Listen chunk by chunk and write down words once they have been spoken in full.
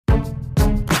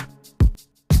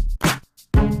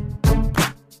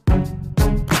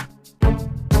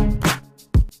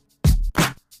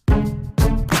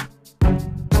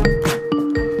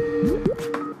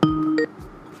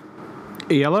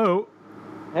Hello.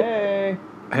 Hey.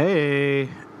 Hey.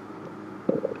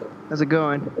 How's it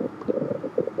going?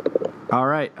 All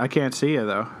right. I can't see you,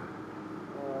 though.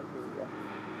 Here we go.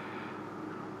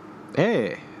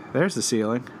 Hey. There's the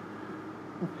ceiling.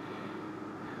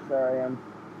 Sorry, I'm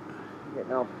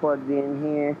getting all plugged in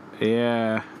here.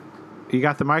 Yeah. You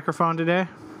got the microphone today?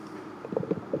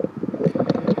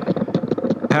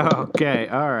 Okay.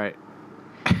 All right.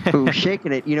 Ooh,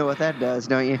 shaking it. You know what that does,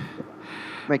 don't you?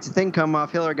 Makes the thing come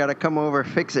off. Hiller got to come over,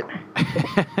 fix it.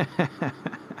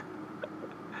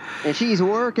 And she's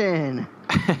working.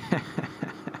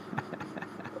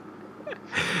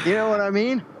 You know what I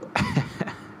mean?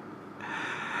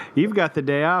 You've got the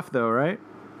day off, though, right?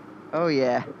 Oh,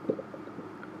 yeah.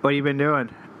 What have you been doing?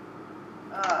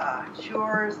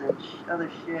 Chores and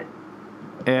other shit.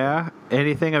 Yeah?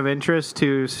 Anything of interest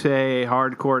to, say,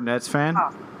 hardcore Nets fan?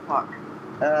 Oh, fuck.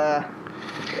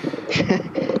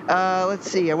 Let's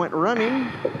see. I went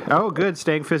running. Oh, good.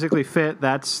 Staying physically fit.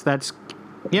 That's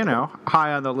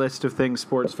high on the list of things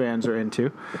sports fans are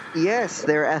into. Yes,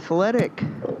 they're athletic.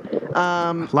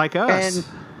 Like us. And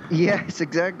yes,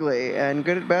 exactly. And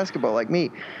good at basketball, like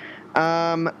me.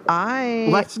 I'm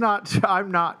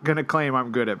not going to claim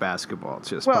I'm good at basketball. It's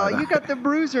just, well, you got the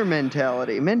bruiser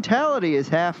mentality. Mentality is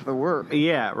half the work.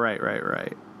 Yeah,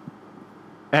 right.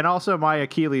 And also my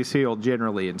Achilles heel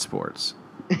generally in sports.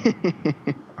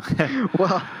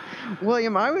 Well,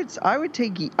 William, I would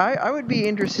be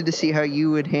interested to see how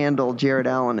you would handle Jared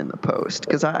Allen in the post,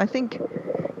 because I think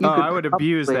I would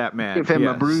abuse that man. Give him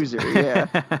a bruiser,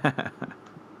 yeah.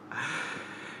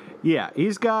 Yeah,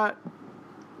 he's got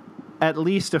at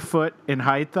least a foot in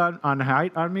height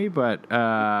on me, but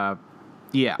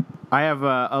yeah, I have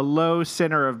a low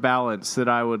center of balance that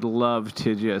I would love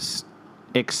to just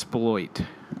exploit.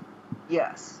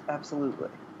 Yes, absolutely.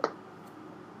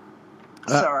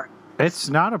 Sorry. It's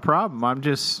not a problem.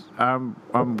 I'm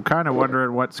kind of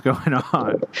wondering what's going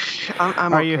on.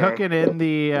 Are you hooking in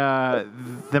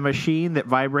the machine that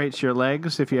vibrates your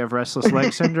legs if you have restless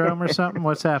leg syndrome or something?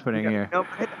 What's happening here? Nope,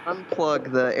 I had to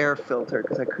unplug the air filter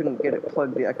because I couldn't get it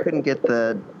plugged in. I couldn't get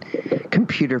the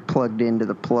computer plugged into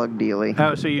the plug dealy.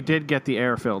 Oh, so you did get the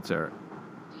air filter.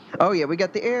 Oh, yeah, we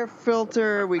got the air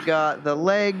filter, we got the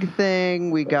leg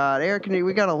thing, we got air conditioning,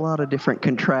 we got a lot of different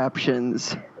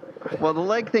contraptions. Well, the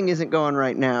leg thing isn't going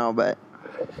right now, but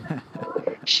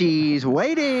she's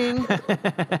waiting.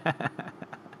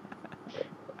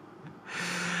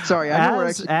 Sorry, I know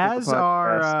as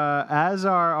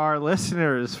are our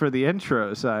listeners for the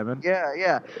intro, Simon.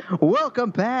 Yeah.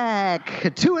 Welcome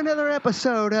back to another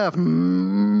episode of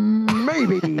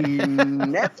Maybe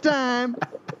Next Time.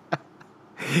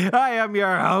 I am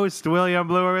your host, William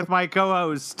Bluer, with my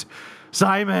co-host,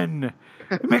 Simon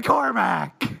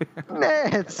McCormack.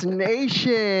 Nets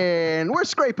Nation. We're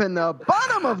scraping the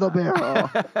bottom of the barrel.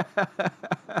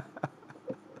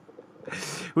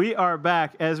 We are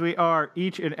back, as we are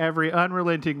each and every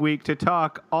unrelenting week, to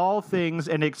talk all things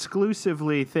and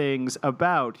exclusively things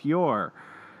about your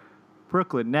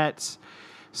Brooklyn Nets.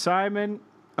 Simon,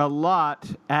 a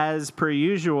lot, as per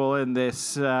usual in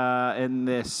this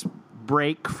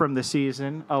break from the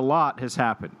season, a lot has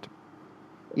happened.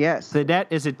 Yes. The Net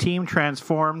is a team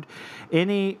transformed.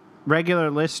 Any regular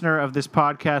listener of this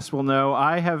podcast will know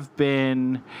I have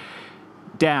been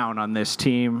down on this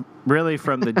team really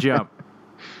from the jump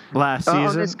last season.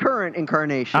 On this current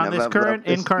incarnation.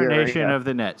 Of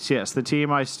the Nets, yes. The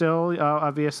team I still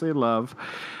obviously love.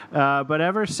 But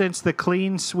ever since the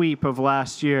clean sweep of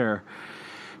last year,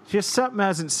 just something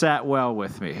hasn't sat well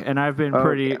with me. And I've been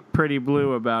pretty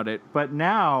blue about it. But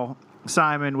now,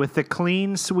 Simon, with the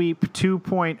clean sweep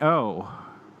 2.0,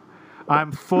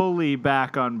 I'm fully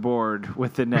back on board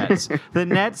with the Nets. The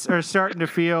Nets are starting to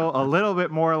feel a little bit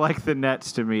more like the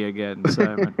Nets to me again,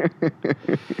 Simon.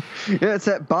 Yeah, it's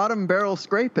that bottom barrel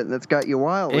scraping that's got you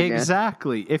wild again.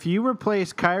 Exactly. If you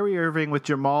replace Kyrie Irving with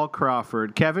Jamal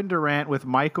Crawford, Kevin Durant with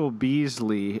Michael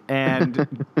Beasley, and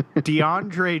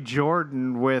DeAndre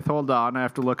Jordan with, hold on, I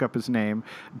have to look up his name,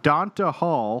 Donta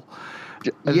Hall.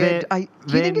 Yeah, do you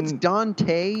think it's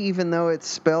Dante, even though it's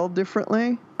spelled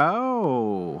differently?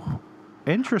 Oh,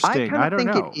 interesting. I don't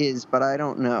know. I think it is, but I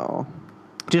don't know.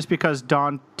 Just because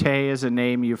Dante is a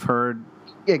name you've heard.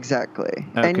 Exactly.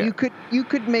 Okay. And you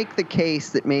could make the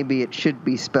case that maybe it should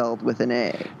be spelled with an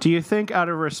A. Do you think, out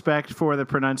of respect for the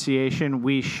pronunciation,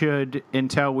 we should,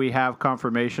 until we have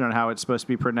confirmation on how it's supposed to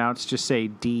be pronounced, just say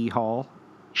D Hall?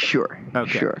 Sure.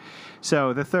 Okay. Sure.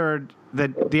 So the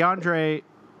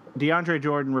DeAndre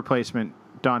Jordan replacement,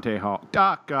 Dante Hall.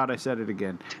 Ah, God, I said it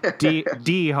again.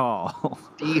 D Hall.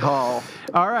 D Hall.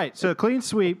 All right, so clean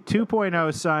sweep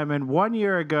 2.0, Simon. 1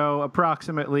 year ago,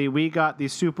 approximately, we got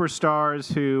these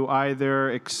superstars who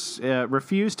either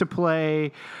refuse to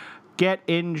play, get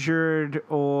injured,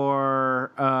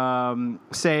 or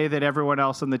say that everyone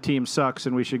else on the team sucks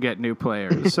and we should get new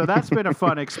players. So that's been a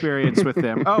fun experience with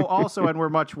them. Oh, also, and we're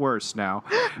much worse now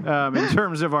in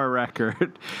terms of our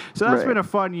record. So that's been a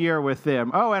fun year with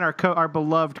them. Oh, and our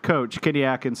beloved coach, Kenny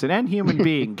Atkinson, and human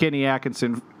being, Kenny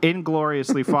Atkinson,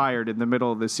 ingloriously fired in the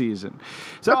middle of the season.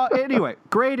 So anyway,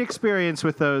 great experience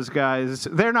with those guys.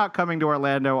 They're not coming to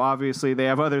Orlando, obviously. They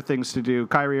have other things to do.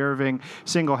 Kyrie Irving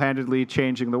single-handedly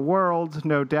changing the world,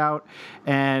 no doubt,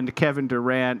 and Kevin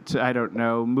Durant, I don't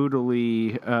know,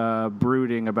 moodily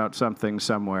brooding about something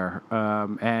somewhere,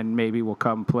 and maybe we'll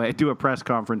come do a press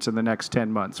conference in the next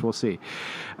 10 months. We'll see.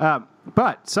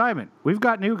 But, Simon, we've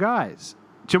got new guys.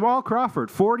 Jamal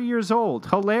Crawford, 40 years old,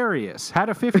 hilarious, had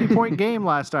a 50-point game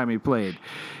last time he played.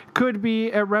 Could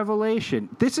be a revelation.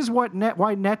 This is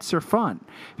why Nets are fun.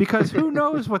 Because who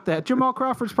knows what that... Jamal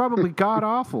Crawford's probably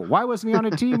god-awful. Why wasn't he on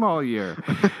a team all year?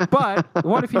 But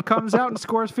what if he comes out and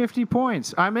scores 50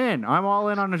 points? I'm in. I'm all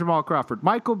in on Jamal Crawford.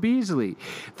 Michael Beasley.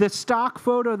 The stock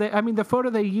photo... the photo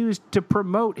they used to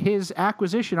promote his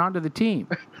acquisition onto the team.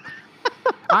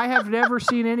 I have never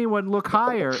seen anyone look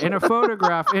higher in a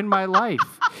photograph in my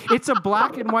life. It's a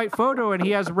black and white photo, and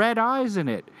he has red eyes in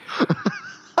it.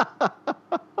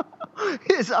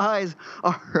 His eyes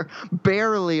are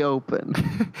barely open.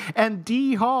 And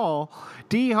D Hall,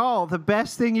 the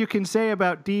best thing you can say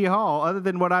about D Hall, other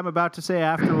than what I'm about to say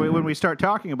after when we start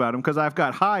talking about him, because I've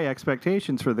got high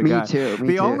expectations for the guy. Me too.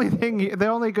 The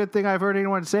only good thing I've heard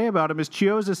anyone say about him is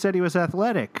Chiozza said he was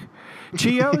athletic.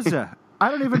 Chiozza. I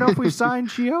don't even know if we've signed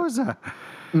Chiozza.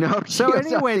 No, so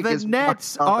anyway, the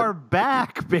Nets are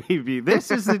back, baby. This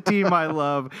is the team I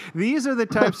love. These are the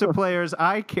types of players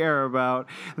I care about.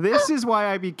 This is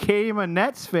why I became a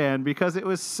Nets fan, because it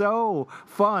was so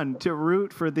fun to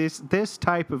root for this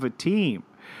type of a team.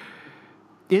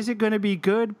 Is it going to be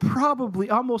good? Probably,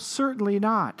 almost certainly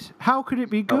not. How could it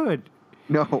be good?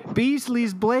 No.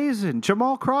 Beasley's blazing.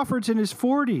 Jamal Crawford's in his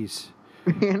 40s.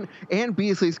 And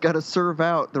Beasley's got to serve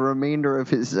out the remainder of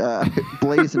his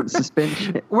blazing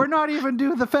suspension. We're not even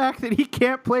due the fact that he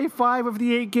can't play 5 of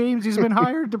the 8 games he's been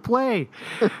hired to play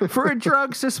for a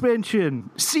drug suspension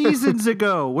seasons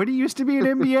ago when he used to be an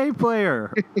NBA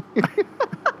player.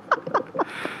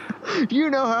 Do you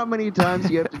know how many times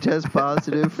you have to test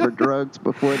positive for drugs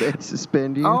before they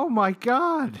suspend you? Oh, my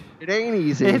God. It ain't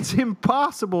easy. It's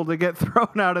impossible to get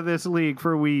thrown out of this league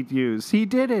for weed use. He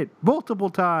did it multiple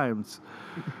times.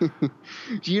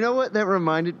 Do you know what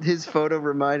his photo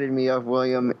reminded me of,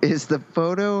 William? Is the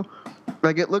photo,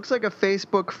 like, it looks like a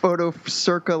Facebook photo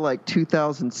circa, like,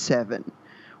 2007.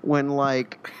 When,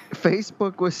 like,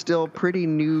 Facebook was still pretty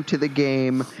new to the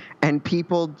game and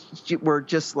people were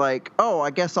just like, oh, I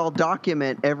guess I'll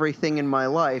document everything in my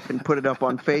life and put it up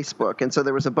on Facebook. And so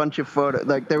there was a bunch of photos,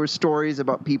 like there were stories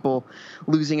about people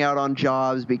losing out on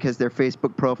jobs because their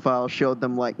Facebook profile showed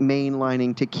them like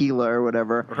mainlining tequila or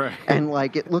whatever. Right. And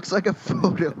like, it looks like a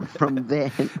photo from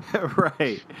then.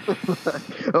 Right.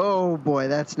 Oh boy,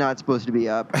 that's not supposed to be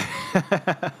up.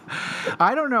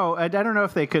 I don't know. I don't know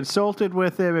if they consulted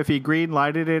with him, if he green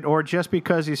lighted it, or just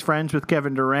because he's friends with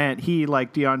Kevin Durant, he,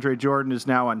 like DeAndre Jordan, is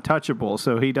now untouchable,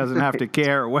 so he doesn't have to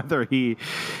care whether he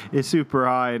is super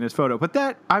high in his photo. But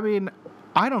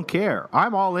I don't care.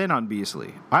 I'm all in on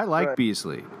Beasley. I like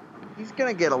Beasley. He's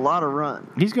going to get a lot of run.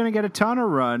 He's going to get a ton of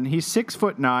run. He's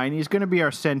 6'9". He's going to be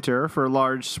our center for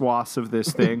large swaths of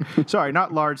this thing. Sorry,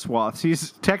 not large swaths.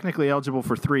 He's technically eligible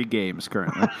for 3 games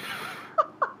currently.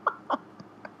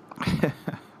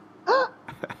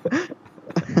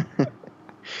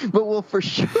 But we'll for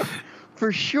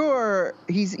sure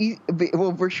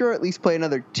at least play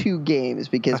another 2 games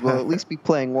because we'll at least be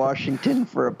playing Washington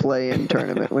for a play-in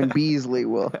tournament when Beasley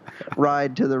will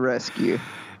ride to the rescue.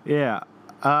 Yeah.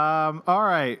 All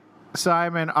right,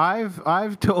 Simon.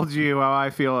 I've told you how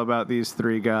I feel about these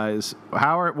 3 guys.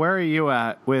 Where are you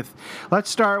at with? Let's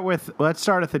start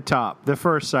at the top. The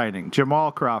first signing,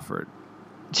 Jamal Crawford.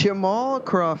 Jamal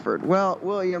Crawford. Well,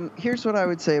 William, here's what I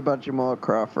would say about Jamal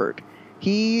Crawford.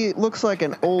 He looks like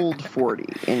an old 40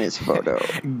 in his photo.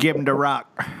 Give him the rock.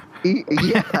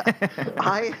 Yeah.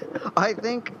 I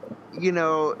think,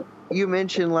 you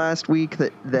mentioned last week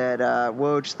that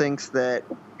Woj thinks that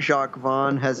Jacques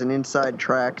Vaughn has an inside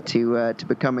track to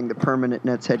becoming the permanent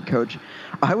Nets head coach.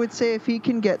 I would say if he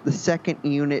can get the second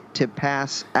unit to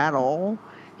pass at all,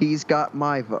 he's got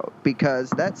my vote, because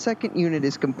that second unit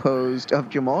is composed of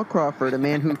Jamal Crawford, a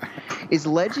man who is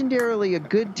legendarily a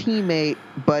good teammate,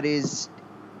 but is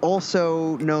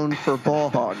also known for ball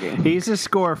hogging. He's a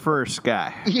score first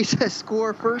guy. He's a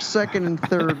score first, second, and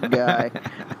third guy.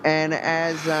 And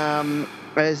as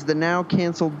the now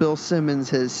canceled Bill Simmons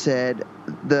has said,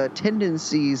 the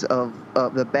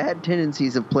bad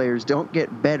tendencies of players don't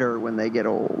get better when they get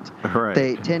old. Right.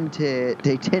 They tend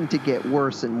to get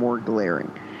worse and more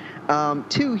glaring.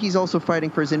 2, he's also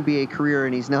fighting for his NBA career,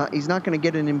 and he's not going to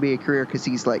get an NBA career because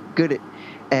he's like good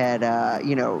at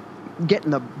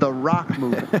getting the rock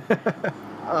moving.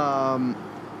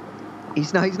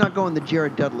 He's not going the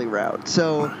Jared Dudley route.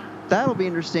 So that'll be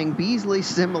interesting. Beasley,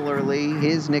 similarly,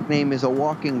 his nickname is a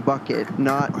walking bucket,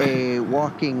 not a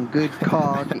walking good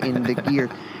cog in the gear.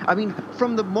 I mean,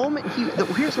 from the moment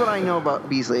here's what I know about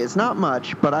Beasley. It's not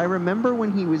much, but I remember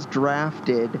when he was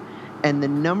drafted, and the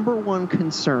number one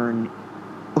concern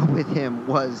with him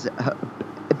was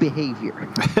behavior.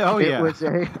 Oh, yeah.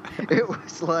 It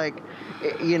was like,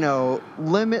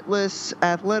 limitless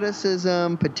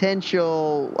athleticism,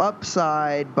 potential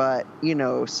upside, but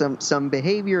some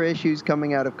behavior issues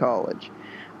coming out of college.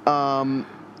 I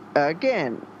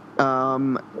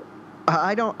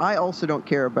also don't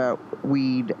care about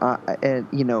weed and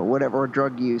whatever, or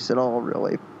drug use at all,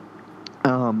 really.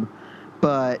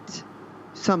 But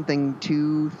something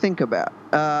to think about.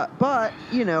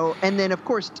 And then of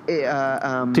course,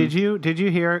 did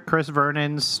you hear Chris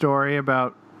Vernon's story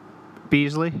about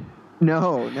Beasley?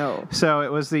 No. So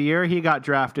it was the year he got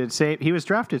drafted. He was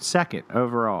drafted second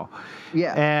overall.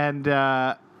 Yeah. And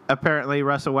apparently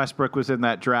Russell Westbrook was in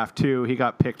that draft too. He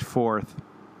got picked fourth.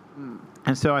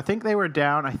 And so I think they were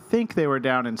down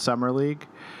in summer league.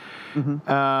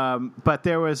 Mm-hmm. But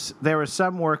there was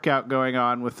some workout going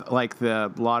on with like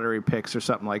the lottery picks or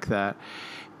something like that.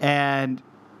 And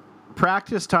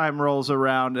practice time rolls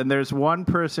around, and there's one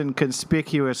person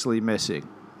conspicuously missing.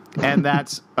 And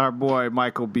that's our boy,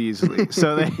 Michael Beasley.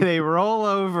 So they roll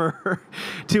over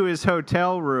to his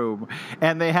hotel room,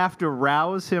 and they have to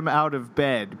rouse him out of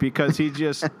bed because he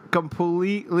just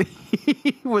completely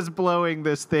was blowing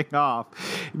this thing off.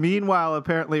 Meanwhile,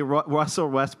 apparently, Russell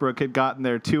Westbrook had gotten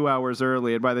there 2 hours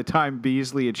early, and by the time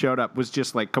Beasley had showed up, was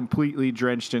just like completely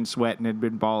drenched in sweat and had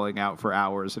been bawling out for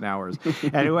hours and hours.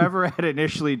 And whoever had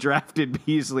initially drafted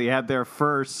Beasley had their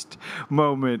first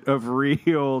moment of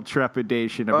real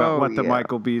trepidation about what the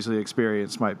Michael Beasley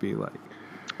experience might be like.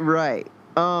 Right.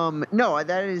 No,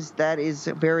 that is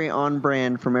very on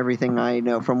brand from everything I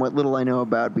know, from what little I know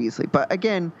about Beasley. But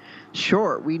again,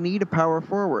 sure, we need a power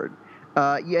forward.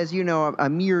 As you know,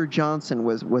 Amir Johnson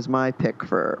was my pick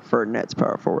for Nets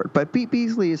power forward. But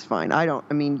Beasley is fine.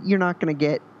 You're not going to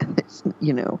get,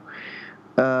 you're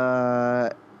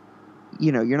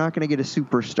not going to get a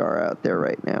superstar out there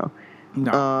right now.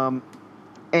 No.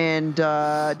 And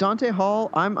Dante Hall,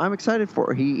 I'm excited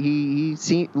for. He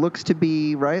looks to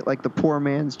be right, like the poor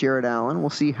man's Jared Allen. We'll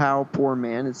see how poor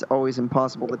man. It's always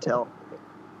impossible to tell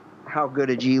how good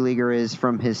a G Leaguer is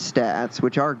from his stats,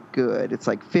 which are good. It's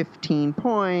like 15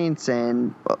 points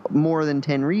and more than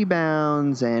 10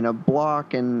 rebounds and a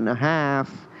block and a half,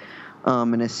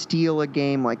 and a steal a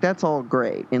game. Like, that's all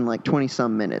great in like 20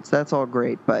 some minutes. That's all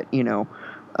great, but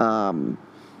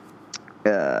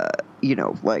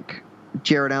like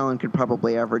Jared Allen could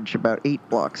probably average about 8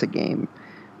 blocks a game,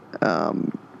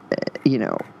 and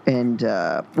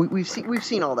we've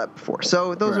seen all that before.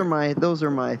 So those are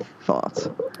my thoughts.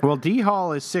 Well, D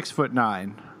Hall is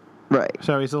 6'9", right?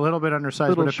 So he's a little bit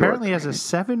undersized, but apparently has a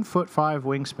 7'5"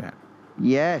 wingspan.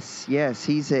 Yes,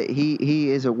 he is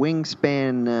a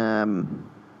wingspan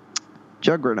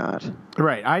juggernaut.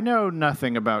 Right. I know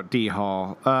nothing about D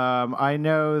Hall. I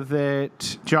know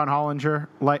that John Hollinger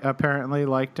apparently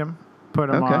liked him. Put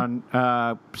him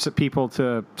on people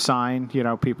to sign,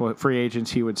 free agents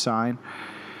he would sign.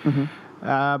 Mm-hmm.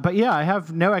 But yeah, I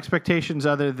have no expectations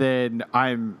other than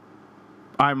I'm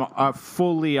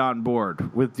fully on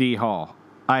board with D Hall.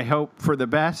 I hope for the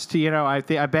best. I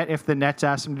bet if the Nets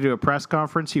asked him to do a press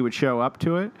conference, he would show up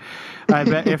to it. I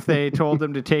bet if they told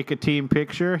him to take a team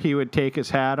picture, he would take his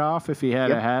hat off if he had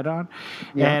a hat on.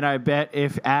 Yep. And I bet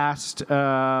if asked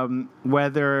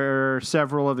whether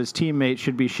several of his teammates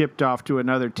should be shipped off to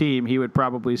another team, he would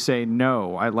probably say,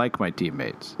 no, I like my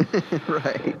teammates.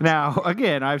 Right. Now,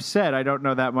 again, I've said I don't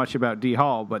know that much about D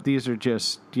Hall, but these are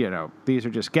just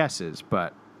guesses.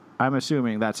 But I'm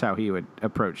assuming that's how he would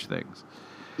approach things.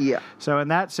 Yeah. So in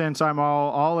that sense, I'm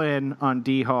all in on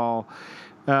D Hall.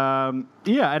 And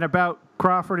about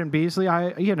Crawford and Beasley,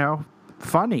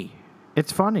 funny.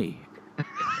 It's funny.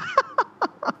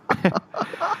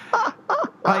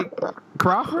 Like,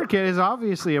 Crawford is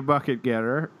obviously a bucket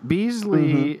getter.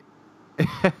 Beasley,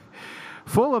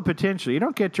 full of potential. You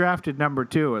don't get drafted number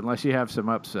 2 unless you have some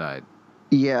upside.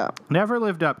 Yeah. Never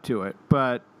lived up to it,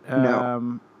 but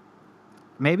No.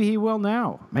 maybe he will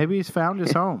now. Maybe he's found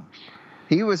his home.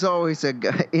 He was always a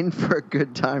guy in for a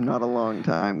good time, not a long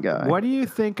time guy. What do you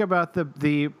think about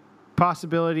the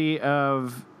possibility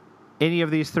of any of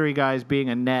these 3 guys being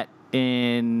a Net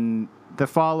in the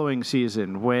following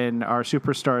season when our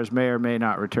superstars may or may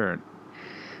not return?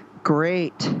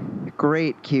 Great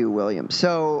Q, William.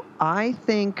 So I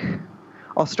think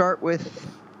I'll start with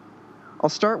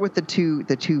the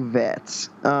two vets.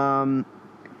 I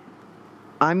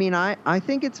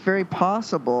think it's very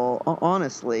possible,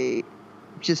 honestly,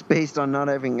 just based on not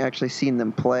having actually seen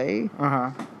them play.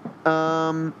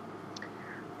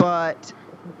 But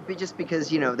just because,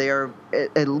 they are,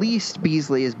 at least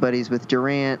Beasley is buddies with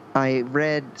Durant. I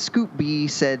read Scoop B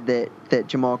said that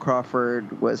Jamal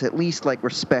Crawford was at least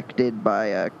respected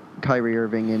by Kyrie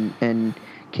Irving and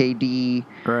KD.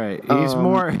 Right.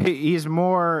 He's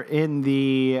more in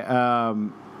the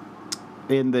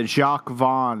Jacques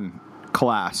Vaughn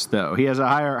class, though. He has a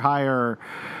higher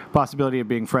possibility of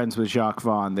being friends with Jacques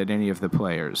Vaughn than any of the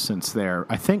players, since they're,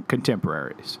 I think,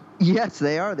 contemporaries. Yes,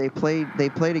 they are. They played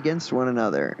against one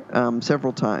another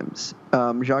several times.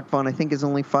 Jacques Vaughn, I think, is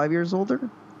only 5 years older.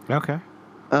 Okay.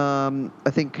 I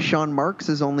think Sean Marks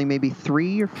is only maybe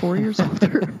 3 or 4 years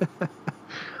older.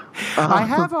 I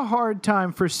have a hard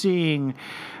time foreseeing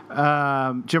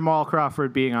Jamal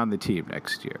Crawford being on the team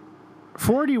next year.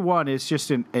 41 is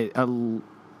just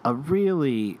a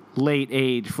really late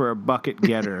age for a bucket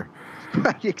getter.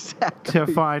 Right, exactly. To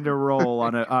find a role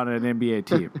on an NBA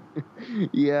team.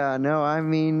 Yeah, no,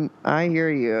 I hear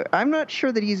you. I'm not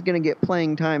sure that he's going to get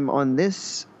playing time on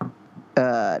this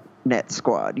Net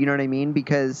squad. You know what I mean?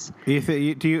 Because who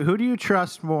do you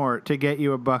trust more to get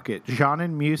you a bucket,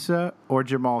 Dzanan Musa or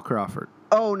Jamal Crawford?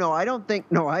 Oh no, I don't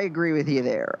think. No, I agree with you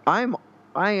there.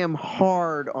 I am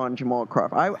hard on Jamal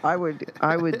Crawford. I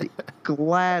would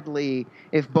gladly,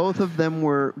 if both of them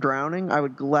were drowning, I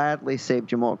would gladly save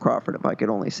Jamal Crawford if I could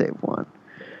only save one.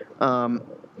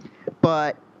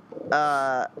 But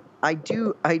I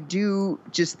do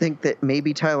just think that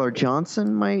maybe Tyler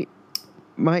Johnson might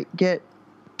get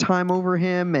time over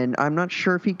him, and I'm not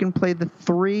sure if he can play the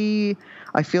 3.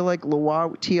 I feel like Loa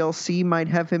TLC might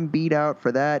have him beat out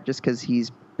for that, just because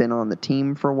he's been on the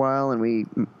team for a while and we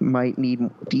might need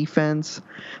defense,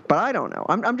 but I don't know.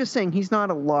 I'm just saying he's not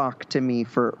a lock to me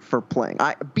for playing.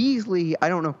 Beasley, I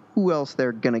don't know who else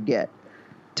they're gonna get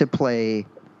to play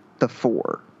the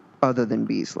 4 other than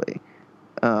Beasley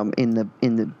on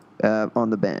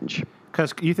the bench.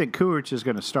 Because you think Kuruc is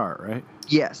going to start, right?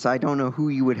 Yes, I don't know who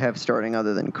you would have starting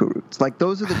other than Kuruc.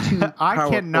 Those are the 2. I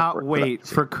cannot wait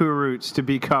for Kuruc to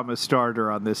become a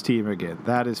starter on this team again.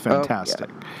 That is fantastic.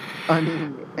 Oh, yeah.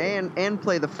 And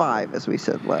play the 5, as we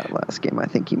said last game. I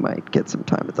think he might get some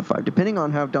time at the 5, depending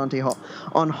on how Dante Hall.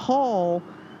 On Hall,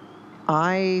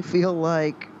 I feel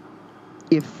like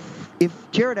if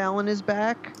Jared Allen is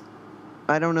back,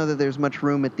 I don't know that there's much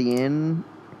room at the end.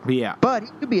 Yeah. But he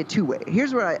could be a 2-way.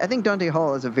 Here's where I think Dante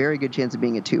Hall has a very good chance of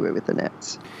being a 2-way with the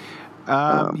Nets.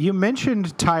 You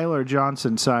mentioned Tyler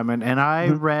Johnson, Simon, and I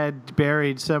read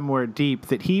buried somewhere deep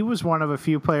that he was one of a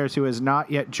few players who has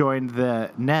not yet joined the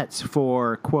Nets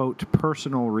for, quote,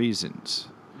 personal reasons.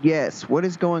 Yes. What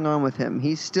is going on with him?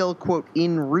 He's still, quote,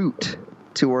 en route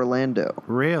to Orlando.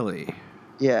 Really?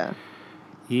 Yeah.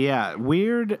 Yeah,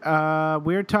 weird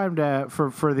time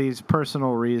for these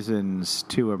personal reasons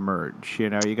to emerge. You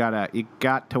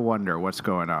got to wonder what's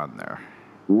going on there.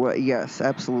 Well, yes,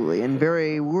 absolutely, and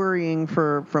very worrying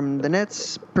from the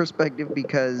Nets' perspective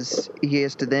because he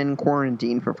has to then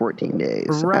quarantine for 14 days.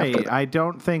 Right. I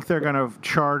don't think they're going to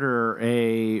charter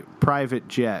a private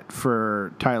jet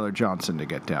for Tyler Johnson to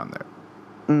get down there.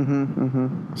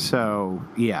 So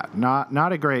yeah,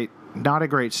 not a great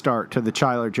start to the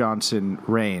Tyler Johnson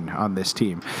reign on this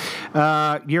team.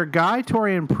 Your guy,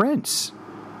 Taurean Prince,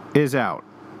 is out.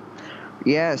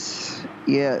 Yes.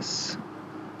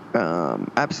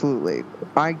 Absolutely.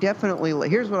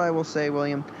 Here's what I will say,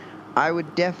 William. I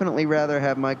would definitely rather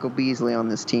have Michael Beasley on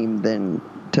this team than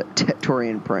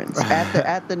Taurean Prince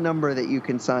at the number that you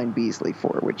can sign Beasley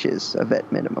for, which is a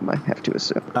vet minimum, I have to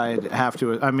assume.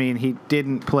 He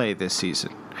didn't play this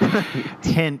season.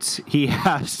 Hence, he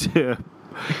has to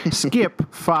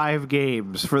skip 5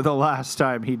 games for the last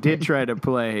time he did try to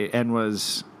play and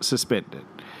was suspended.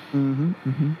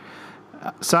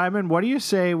 Simon, what do you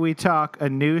say we talk a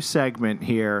new segment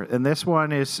here? And this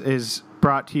one is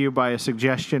brought to you by a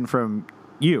suggestion from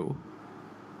you.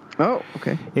 Oh,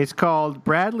 okay. It's called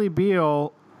Bradley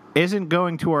Beal isn't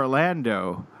going to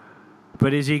Orlando,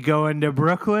 but is he going to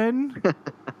Brooklyn?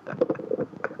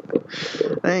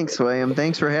 Thanks, William.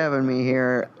 Thanks for having me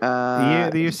here.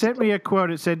 You sent me a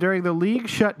quote. It said, during the league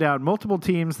shutdown, multiple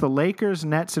teams, the Lakers,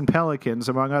 Nets, and Pelicans,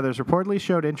 among others, reportedly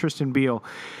showed interest in Beal.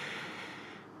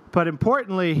 But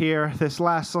importantly here, this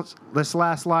last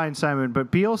line, Simon,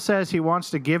 but Beal says he wants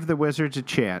to give the Wizards a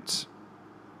chance.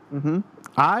 Mm-hmm.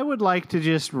 I would like to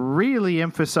just really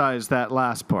emphasize that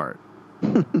last part.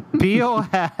 Beal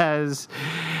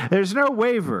there's no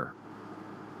waiver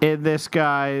in this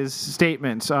guy's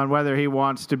statements on whether he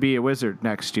wants to be a Wizard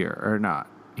next year or not.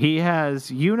 He has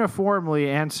uniformly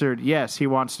answered, yes, he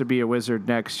wants to be a Wizard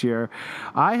next year.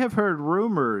 I have heard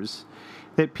rumors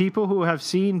that people who have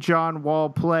seen John Wall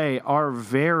play are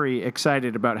very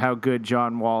excited about how good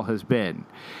John Wall has been,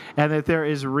 and that there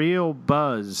is real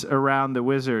buzz around the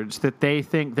Wizards that they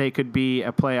think they could be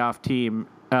a playoff team,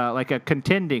 like a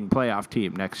contending playoff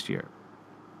team next year.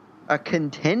 A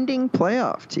contending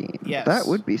playoff team? Yes. That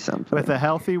would be something. With a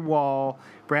healthy Wall,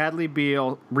 Bradley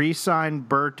Beal, re-sign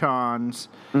Bertans,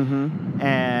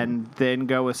 and then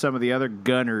go with some of the other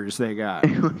gunners they got.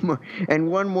 And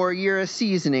one more year of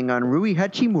seasoning on Rui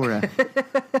Hachimura,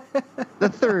 the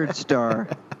third star.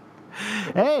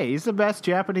 Hey, he's the best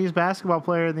Japanese basketball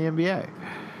player in the NBA.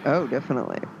 Oh,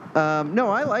 definitely. No,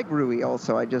 I like Rui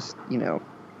also. I just,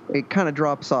 it kind of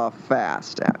drops off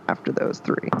fast after those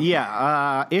three.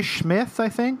 Yeah, Ish Smith, I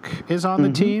think, is on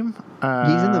the team.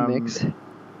 He's in the mix.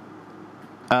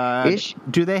 Ish?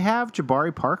 Do they have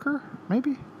Jabari Parker,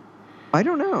 maybe? I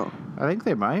don't know. I think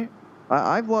they might.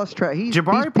 I've lost track.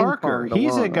 Jabari Parker,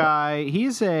 he's a guy,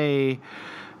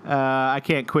 I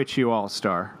can't quit you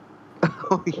all-star.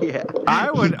 Oh, yeah.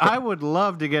 I would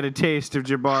love to get a taste of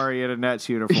Jabari in a Nets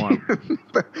uniform.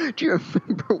 Do you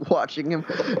remember watching him?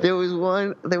 There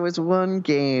was one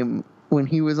game when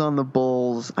he was on the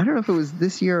Bulls. I don't know if it was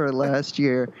this year or last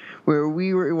year, where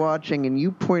we were watching and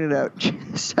you pointed out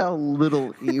just how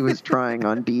little he was trying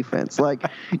on defense. Like,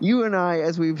 you and I,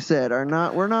 as we've said,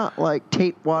 we're not like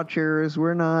tape watchers.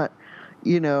 We're not,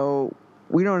 we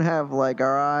don't have like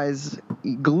our eyes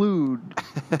glued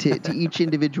to each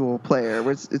individual player.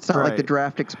 It's not like the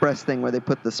Draft Express thing where they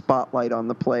put the spotlight on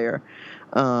the player.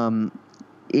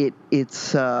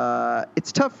 It's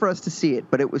tough for us to see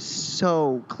it, but it was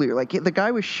so clear. Like, the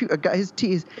guy was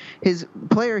his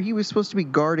player he was supposed to be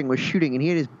guarding was shooting, and he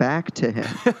had his back to him.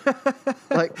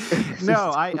 Like,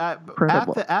 no,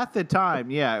 at the time,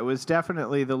 yeah, it was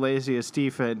definitely the laziest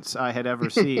defense I had ever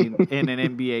seen in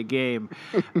an NBA game.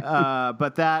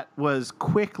 But that was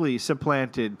quickly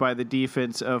supplanted by the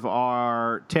defense of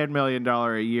our $10 million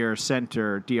a year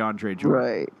center, DeAndre Jordan.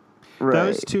 Right.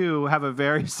 Those two have a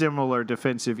very similar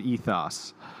defensive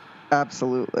ethos.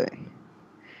 Absolutely.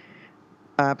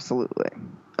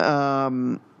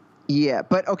 Yeah,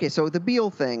 but okay, so the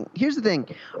Beal thing. Here's the thing.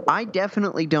 I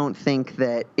definitely don't think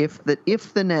that if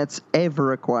the Nets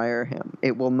ever acquire him,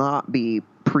 it will not be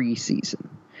preseason.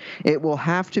 It will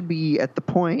have to be at the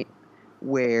point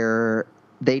where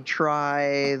they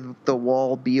try the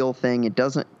Wall Beal thing. It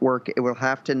doesn't work. It will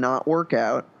have to not work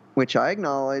out, which I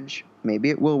acknowledge.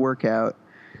 Maybe it will work out.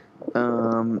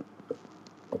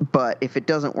 But if it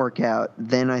doesn't work out,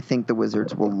 then I think the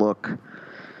Wizards will look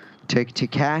to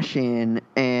cash in.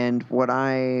 And what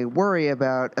I worry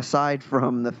about, aside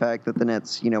from the fact that the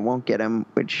Nets, won't get him,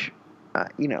 which, I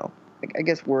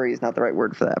guess worry is not the right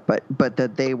word for that, but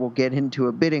that they will get into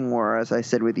a bidding war, as I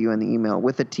said with you in the email,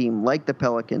 with a team like the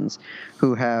Pelicans,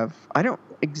 who have, I don't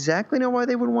exactly know why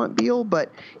they would want Beal,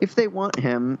 but if they want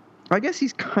him, I guess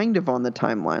he's kind of on the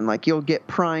timeline. Like, you'll get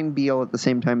prime Beal at the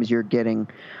same time as you're getting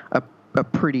a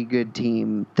pretty good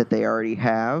team that they already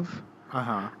have.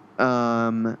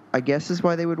 I guess is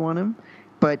why they would want him.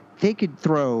 But they could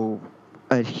throw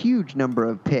a huge number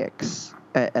of picks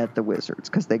at the Wizards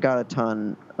because they got a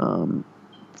ton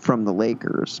from the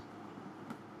Lakers.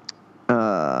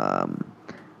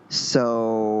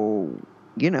 So,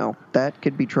 that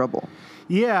could be trouble.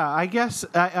 Yeah, I guess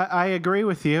I agree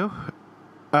with you.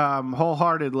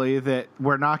 Wholeheartedly that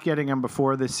we're not getting him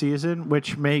before this season,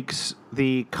 which makes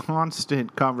the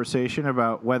constant conversation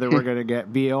about whether we're going to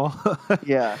get Beal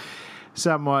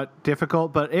somewhat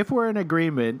difficult. But if we're in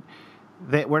agreement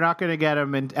that we're not going to get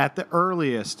him at the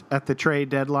earliest at the trade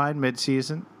deadline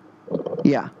mid-season.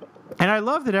 Yeah. And I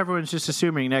love that everyone's just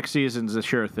assuming next season's a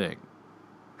sure thing.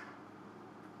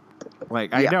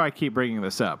 Like, I know I keep bringing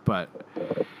this up, but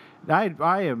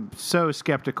I am so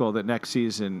skeptical that next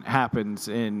season happens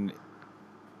in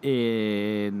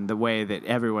in the way that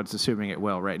everyone's assuming it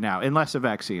will right now, unless a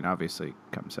vaccine obviously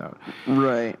comes out.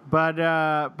 Right. But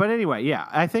anyway, yeah,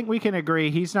 I think we can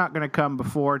agree he's not going to come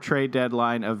before trade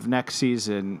deadline of next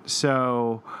season.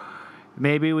 So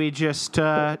maybe we just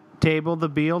table the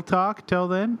Beal talk till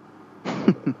then.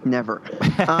 Never.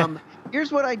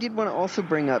 Here's what I did want to also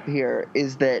bring up here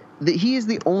is that he is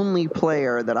the only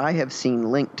player that I have seen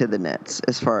linked to the Nets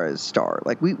as far as star.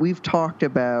 Like we've talked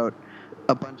about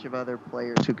a bunch of other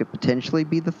players who could potentially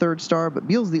be the third star, but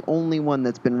Beal's the only one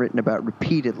that's been written about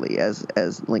repeatedly as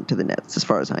linked to the Nets, as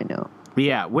far as I know.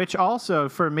 Yeah, which also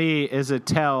for me is a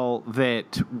tell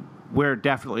that we're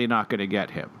definitely not going to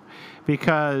get him,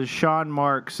 because Sean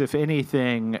Marks, if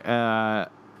anything,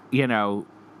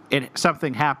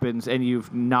 something happens and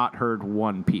you've not heard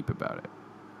one peep about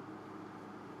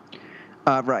it.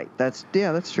 Right. That's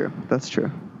true. That's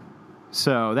true.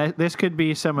 So this could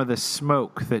be some of the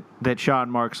smoke that Sean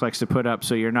Marks likes to put up,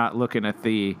 so you're not looking at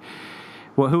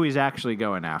who he's actually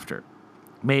going after.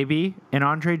 Maybe an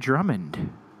Andre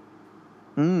Drummond.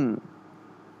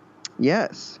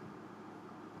 Yes.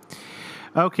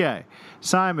 Okay.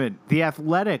 Simon, The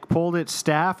Athletic polled its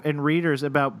staff and readers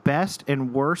about best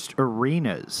and worst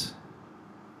arenas.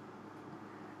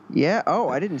 Yeah. Oh,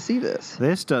 I didn't see this.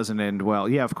 This doesn't end well.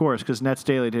 Yeah, of course, because Nets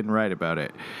Daily didn't write about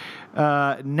it.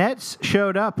 Nets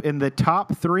showed up in the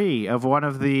top 3 of one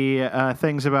of the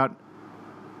things about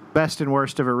best and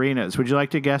worst of arenas. Would you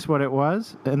like to guess what it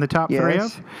was in the top 3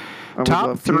 of?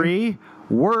 Top 3,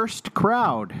 worst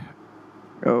crowd.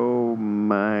 Oh,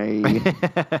 my.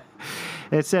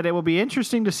 It said it will be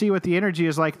interesting to see what the energy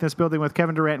is like in this building with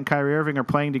Kevin Durant and Kyrie Irving are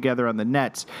playing together on the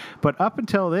Nets. But up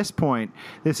until this point,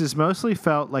 this has mostly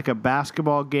felt like a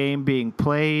basketball game being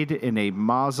played in a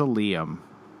mausoleum.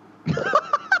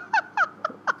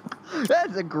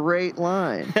 That's a great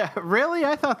line. Really?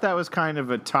 I thought that was kind of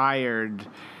a tired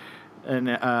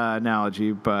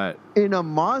analogy, but in a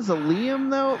mausoleum,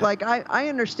 though, like I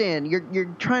understand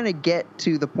you're trying to get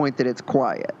to the point that it's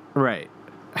quiet, right?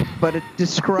 But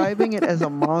describing it as a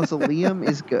mausoleum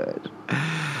is good.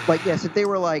 Like, yes, if they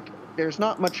were like, there's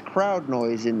not much crowd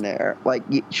noise in there, like,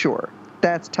 sure,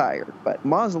 that's tired. But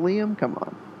mausoleum, come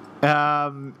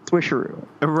on. Swisheroo.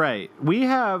 Right. We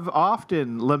have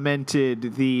often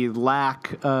lamented the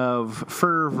lack of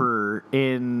fervor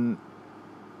in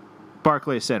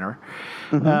Barclays Center.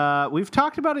 Mm-hmm. We've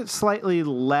talked about it slightly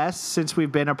less since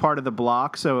we've been a part of the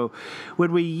block. So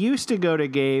when we used to go to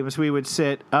games, we would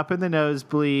sit up in the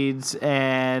nosebleeds,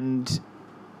 and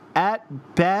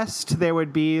at best there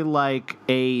would be like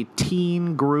a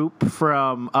teen group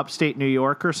from upstate New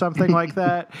York or something like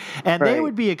that. And They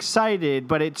would be excited,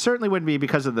 but it certainly wouldn't be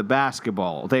because of the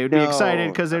basketball. They would be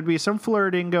excited because there'd be some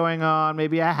flirting going on,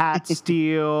 maybe a hat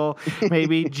steal,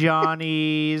 maybe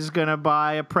Johnny's going to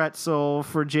buy a pretzel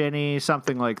for Jenny,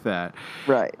 something like that.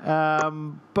 Right.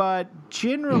 But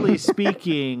generally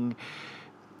speaking,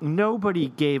 nobody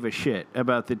gave a shit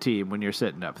about the team when you're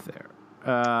sitting up there.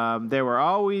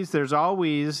 There's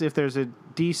always, if there's a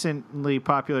decently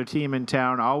popular team in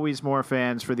town, always more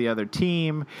fans for the other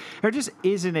team. There just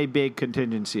isn't a big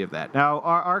contingency of that. Now,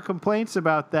 our complaints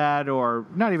about that, or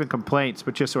not even complaints,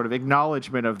 but just sort of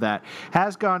acknowledgement of that,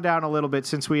 has gone down a little bit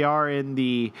since we are in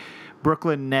the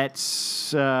Brooklyn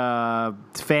Nets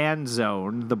fan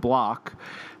zone, the block.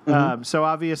 Mm-hmm. So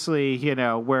obviously,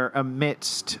 we're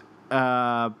amidst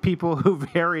people who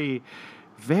very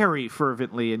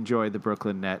fervently enjoy the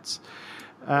Brooklyn Nets.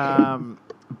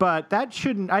 But that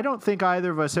I don't think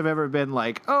either of us have ever been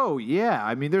like, oh, yeah,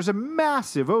 I mean, there's a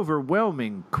massive,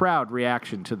 overwhelming crowd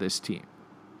reaction to this team.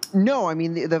 No, I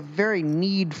mean, the very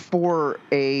need for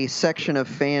a section of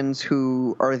fans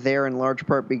who are there in large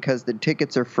part because the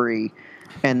tickets are free,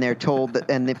 and they're told that,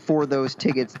 and for those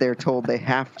tickets, they're told they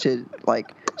have to,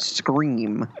 like,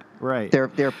 scream. Right.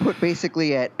 They're put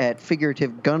basically at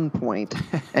figurative gunpoint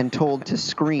and told to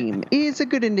scream is a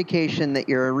good indication that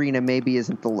your arena maybe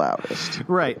isn't the loudest.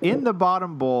 Right. In the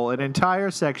bottom bowl, an entire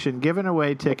section giving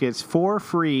away tickets for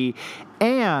free,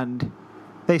 and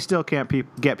they still can't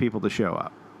get people to show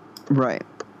up. Right.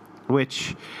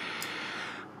 Which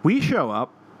we show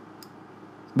up.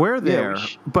 We're there,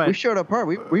 but we showed up hard.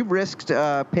 We risked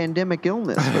pandemic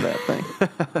illness for that thing.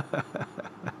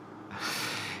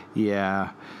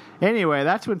 Yeah. Anyway,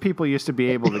 that's when people used to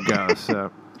be able to go.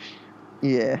 So,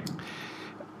 yeah.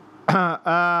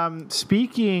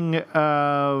 Speaking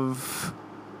of,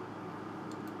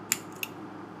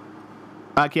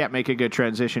 I can't make a good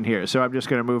transition here, so I'm just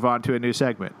going to move on to a new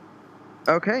segment.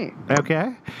 Okay.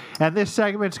 Okay. And this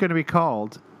segment's going to be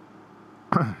called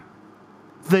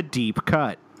The Deep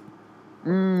Cut.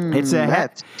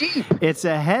 That's deep. It's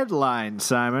a headline,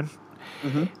 Simon.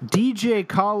 DJ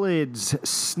Khaled's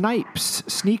Snipes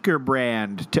sneaker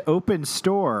brand to open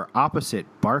store opposite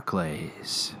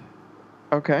Barclays.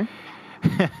 Okay.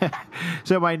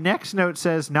 So my next note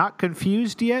says, not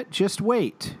confused yet? Just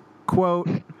wait. Quote,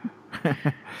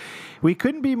 we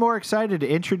couldn't be more excited to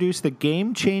introduce the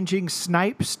game-changing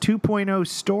Snipes 2.0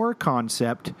 store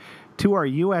concept to our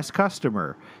U.S.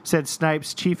 customer, said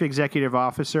Snipes Chief Executive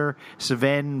Officer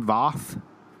Sven Voth.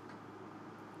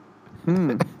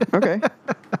 Okay.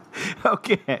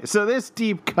 Okay, so this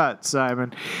deep cut,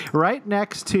 Simon, right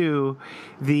next to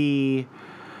the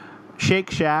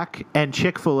Shake Shack and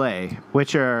Chick-fil-A,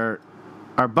 which are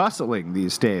bustling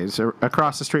these days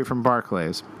across the street from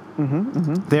Barclays.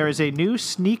 There is a new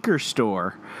sneaker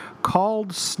store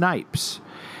called Snipes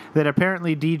that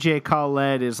apparently DJ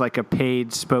Khaled is like a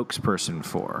paid spokesperson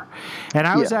for. And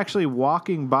I was actually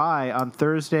walking by on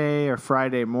Thursday or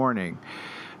Friday morning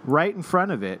right in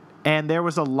front of it, and there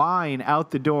was a line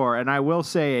out the door, and I will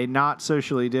say a not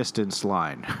socially distanced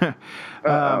line,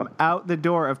 out the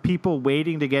door of people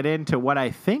waiting to get into what I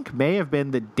think may have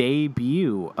been the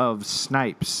debut of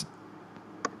Snipes.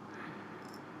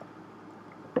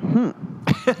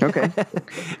 Okay.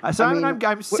 So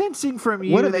I'm sensing from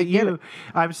you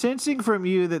I'm sensing from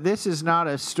you that this is not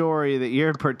a story that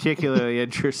you're particularly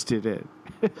interested in.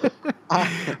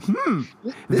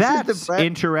 That's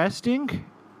interesting.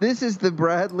 This is the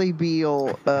Bradley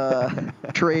Beal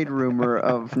trade rumor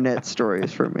of net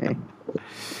stories for me.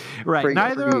 Right.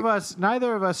 Neither of us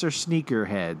are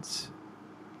sneakerheads.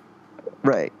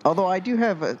 Right. Although I do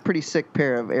have a pretty sick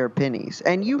pair of Air Pennies,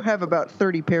 and you have about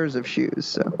 30 pairs of shoes.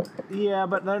 So. Yeah,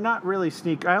 but they're not really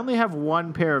sneaker. I only have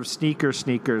one pair of sneakers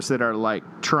that are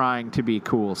like trying to be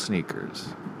cool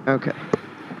sneakers. Okay.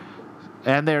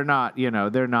 And they're not.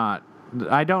 They're not.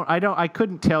 I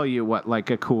couldn't tell you what like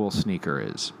a cool sneaker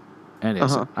is, and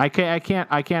isn't. I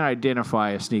can't identify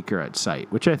a sneaker at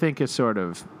sight, which I think is sort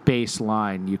of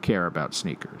baseline. You care about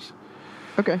sneakers.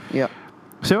 Okay. Yeah.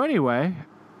 So anyway,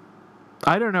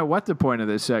 I don't know what the point of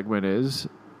this segment is.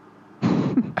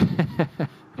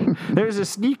 There's a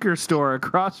sneaker store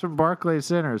across from Barclays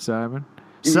Center, Simon.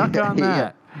 Suck on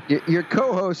that. Yeah. Your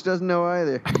co-host doesn't know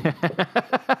either.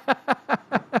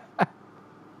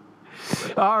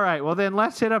 All right, well then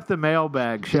let's hit up the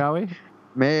mailbag, shall we?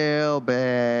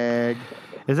 Mailbag.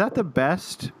 Is that the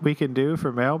best we can do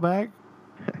for mailbag?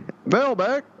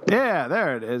 Mailbag? Yeah,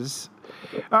 there it is.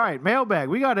 All right, mailbag.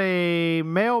 We got a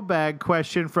mailbag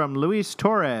question from Luis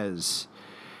Torres.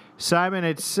 Simon,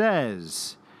 it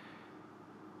says,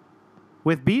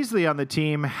 with Beasley on the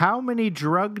team, how many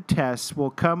drug tests will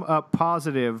come up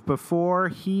positive before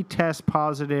he tests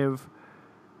positive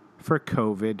for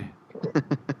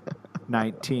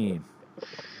COVID-19?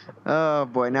 Oh,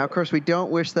 boy. Now, of course, we don't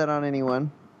wish that on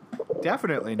anyone.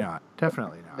 Definitely not.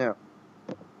 Definitely not.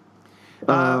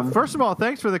 No. First of all,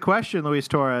 thanks for the question, Luis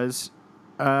Torres.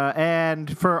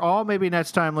 And for all Maybe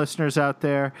Next Time listeners out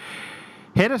there,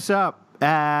 hit us up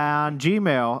on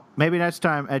Gmail,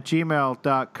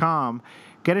 maybenexttime@gmail.com.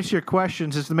 Get us your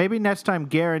questions. It's the Maybe Next Time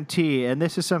guarantee, and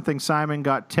this is something Simon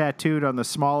got tattooed on the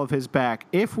small of his back.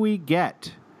 If we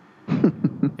get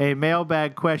a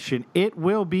mailbag question, it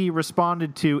will be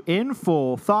responded to in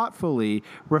full, thoughtfully,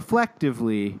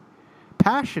 reflectively,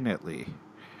 passionately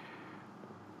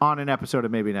on an episode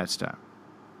of Maybe Next Time.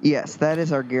 Yes, that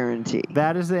is our guarantee.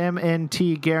 That is the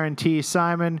MNT guarantee.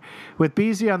 Simon, with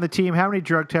Beasley on the team, how many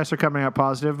drug tests are coming out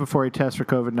positive before he tests for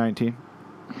COVID-19?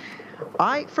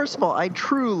 First of all, I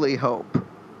truly hope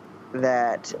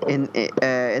that in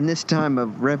this time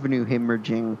of revenue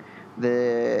hemorrhaging,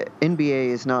 the NBA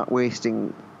is not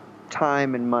wasting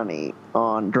time and money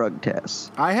on drug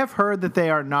tests. I have heard that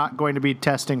they are not going to be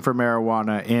testing for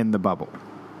marijuana in the bubble.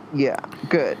 Yeah,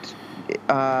 good.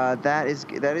 That is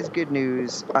good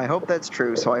news. I hope that's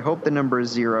true. So I hope the number is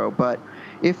 0. But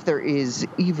if there is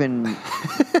even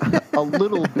a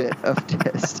little bit of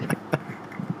testing,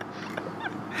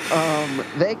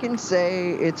 they can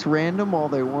say it's random all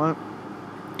they want.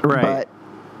 Right. But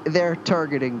they're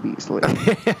targeting Beasley.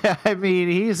 I mean,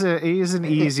 he's an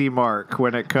easy mark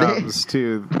when it comes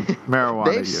to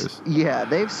marijuana use. Yeah,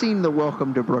 they've seen the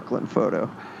Welcome to Brooklyn photo.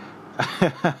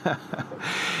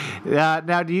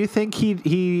 Now, do you think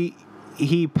he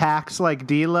packs like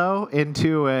D-Lo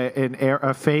into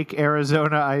a fake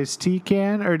Arizona iced tea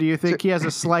can, or do you think he has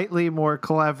a slightly more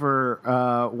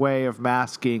clever way of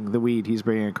masking the weed he's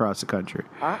bringing across the country?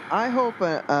 I hope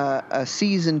a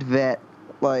seasoned vet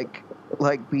like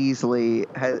Beasley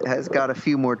has got a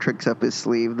few more tricks up his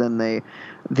sleeve than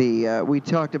we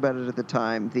talked about it at the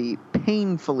time, the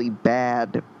painfully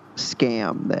bad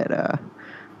scam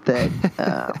that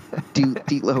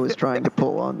D'Lo is trying to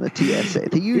pull on the TSA.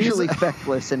 The usually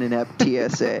feckless and inept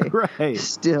TSA. Right.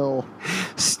 Still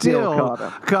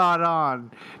caught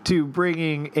on to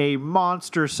bringing a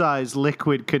monster-sized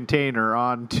liquid container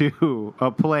onto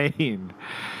a plane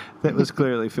that was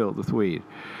clearly filled with weed.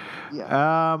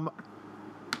 Yeah.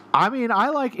 I mean, I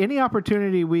like any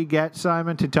opportunity we get,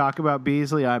 Simon, to talk about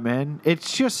Beasley, I'm in.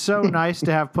 It's just so nice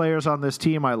to have players on this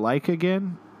team I like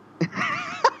again.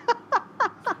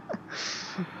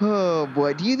 Oh,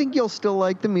 boy. Do you think you'll still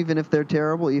like them even if they're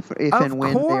terrible, if and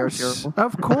when they are terrible?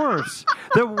 Of course.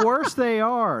 The worse they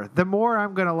are, the more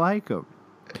I'm going to like them.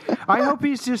 I hope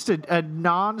he's just a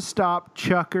nonstop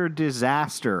chucker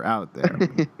disaster out there.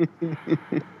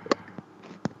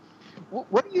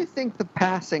 What do you think the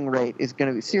passing rate is going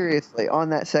to be, seriously, on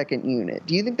that second unit?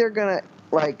 Do you think they're going to,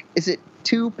 like, is it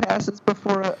 2 passes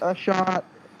before a shot?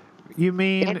 You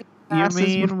mean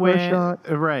when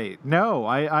right? No,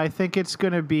 I think it's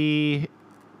going to be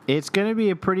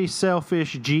a pretty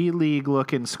selfish G League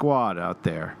looking squad out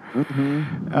there.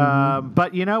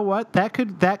 But you know what? That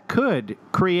could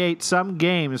create some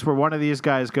games where one of these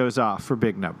guys goes off for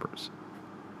big numbers.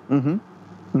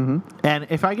 And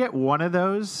if I get one of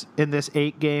those in this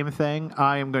 8-game thing,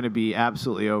 I am going to be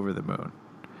absolutely over the moon.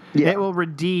 Yeah. It will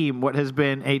redeem what has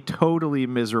been a totally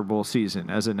miserable season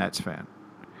as a Nets fan.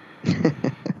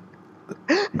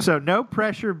 So no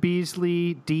pressure,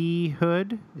 Beasley, D.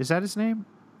 Hood. Is that his name?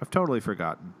 I've totally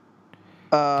forgotten.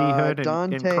 D. Hood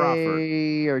and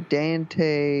Crawford. Or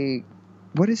Dante.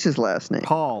 What is his last name?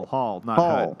 Hall, not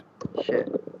Hall. Hood. Shit.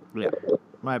 Yeah,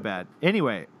 my bad.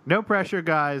 Anyway, no pressure,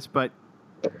 guys, but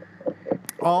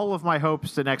all of my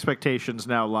hopes and expectations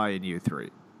now lie in you three.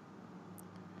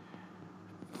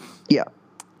 Yeah.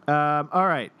 All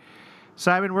right.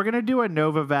 Simon, we're going to do a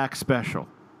Novavax special.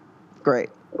 Great.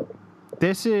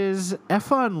 This is a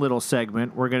fun little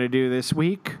segment we're going to do this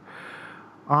week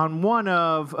on one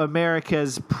of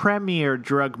America's premier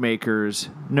drug makers,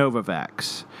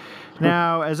 Novavax.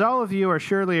 Now, as all of you are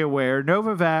surely aware,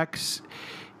 Novavax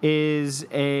is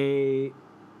a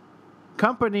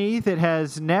company that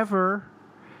has never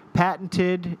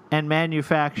patented and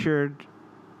manufactured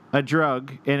a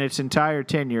drug in its entire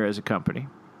tenure as a company.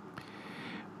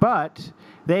 But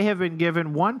they have been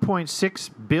given $1.6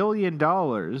 billion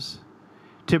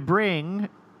to bring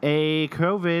a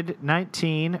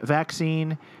COVID-19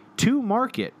 vaccine to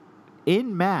market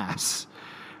en masse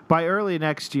by early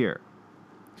next year.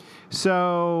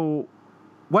 So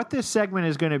what this segment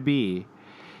is going to be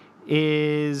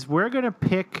is we're going to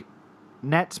pick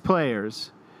Nets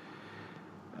players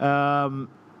to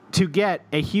get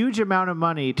a huge amount of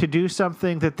money to do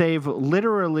something that they've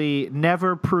literally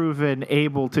never proven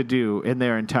able to do in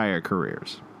their entire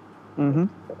careers.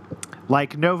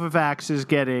 Like Novavax is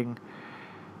getting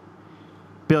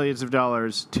billions of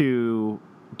dollars to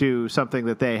do something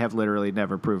that they have literally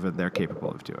never proven they're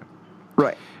capable of doing.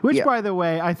 Right. Which, by the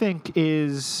way, I think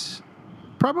is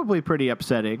probably pretty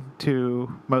upsetting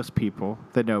to most people,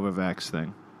 the Novavax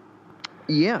thing.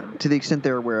 Yeah, to the extent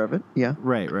they're aware of it. Yeah.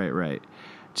 Right.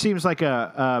 Seems like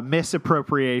a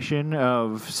misappropriation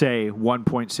of, say,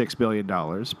 $1.6 billion,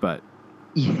 but...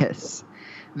 Yes.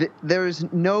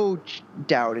 There's no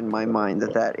doubt in my mind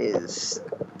that is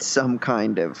some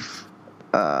kind of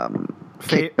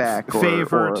kickback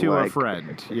favor to like, a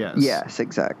friend. Yes. Yes,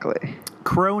 exactly.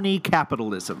 Crony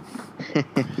capitalism.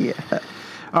 Yeah.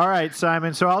 All right,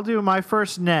 Simon. So I'll do my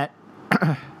first net.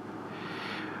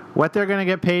 What they're going to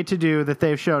get paid to do that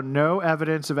they've shown no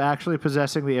evidence of actually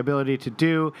possessing the ability to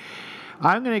do.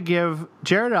 I'm going to give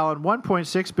Jared Allen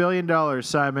 $1.6 billion,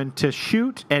 Simon, to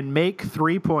shoot and make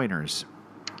 3-pointers.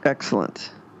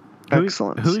 Excellent.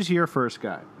 Who's your first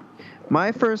guy?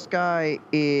 My first guy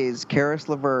is Karis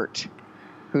LeVert,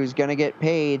 who's going to get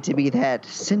paid to be that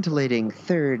scintillating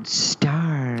third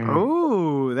star.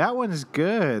 Ooh, that one's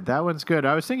good. I was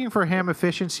thinking for ham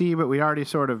efficiency, but we already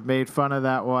sort of made fun of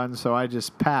that one, so I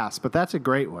just passed. But that's a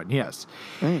great one, yes.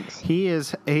 Thanks. He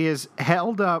is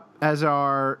held up as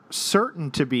our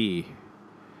certain-to-be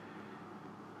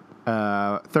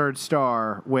third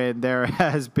star when there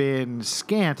has been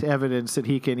scant evidence that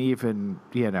he can even,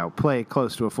 play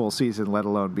close to a full season, let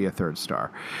alone be a third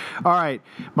star. All right,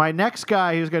 my next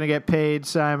guy who's going to get paid,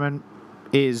 Simon,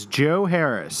 is Joe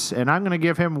Harris, and I'm going to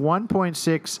give him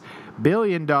 $1.6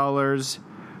 billion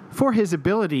for his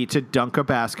ability to dunk a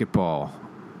basketball.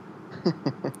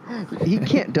 He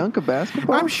can't dunk a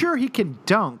basketball? I'm sure he can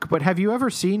dunk, but have you ever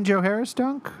seen Joe Harris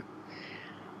dunk?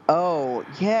 Oh,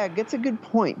 yeah, that's a good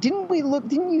point. Didn't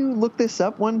you look this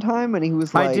up one time and he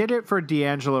was like... I did it for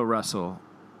D'Angelo Russell.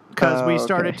 because we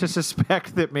started to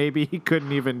suspect that maybe he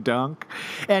couldn't even dunk.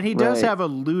 And he does have a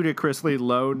ludicrously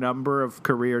low number of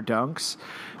career dunks.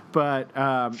 But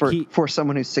for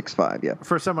someone who's 6'5", yeah.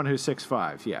 For someone who's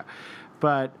 6'5", yeah.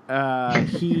 But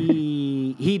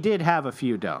he did have a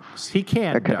few dunks. He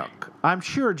can dunk. I'm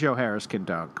sure Joe Harris can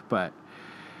dunk, but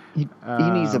he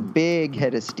needs a big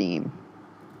head of steam.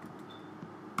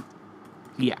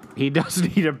 Yeah, he does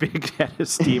need a big head of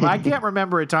steam. I can't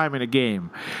remember a time in a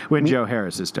game when Joe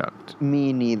Harris has dunked.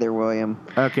 Me neither, William.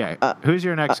 Okay, who's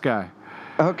your next guy?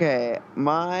 Okay,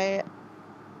 my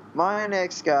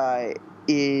next guy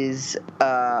is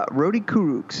Rodi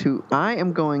Kurucs, who I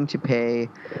am going to pay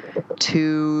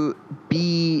to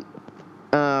be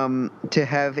to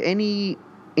have any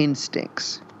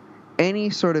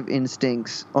sort of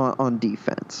instincts on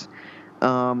defense.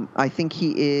 I think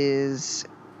he is,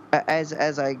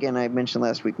 as I mentioned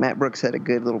last week, Matt Brooks had a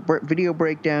good little video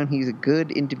breakdown. He's a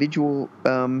good individual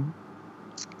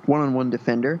one-on-one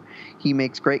defender. He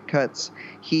makes great cuts.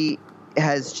 He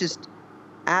has just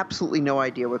absolutely no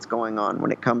idea what's going on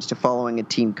when it comes to following a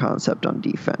team concept on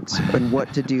defense and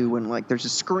what to do when there's a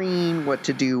screen, what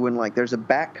to do when there's a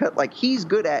back cut. He's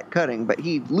good at cutting, but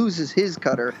he loses his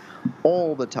cutter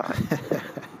all the time.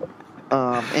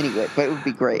 Anyway, but it would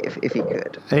be great if he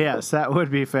could. Yes, that would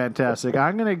be fantastic.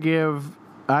 I'm gonna give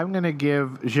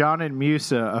Jean and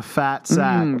Musa a fat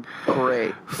sack.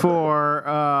 Great.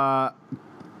 For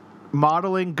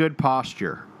modeling good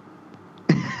posture.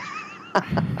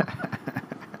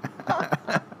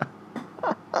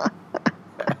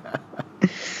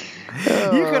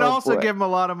 You could also give him a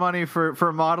lot of money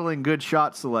for modeling good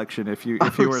shot selection if you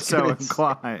were so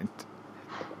inclined.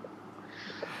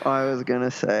 I was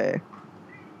gonna say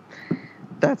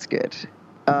that's good.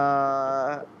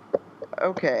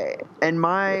 Okay, and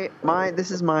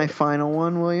this is my final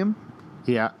one, William.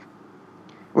 Yeah.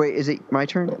 Wait, is it my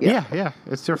turn? Yeah.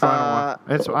 It's your final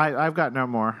one. I've got no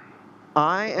more.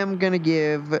 I am gonna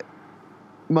give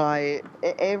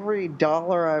every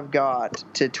dollar I've got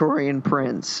to Taurean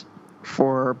Prince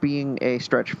for being a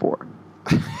stretch four.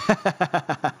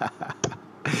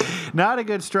 Not a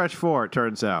good stretch four, it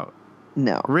turns out.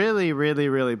 No. Really, really,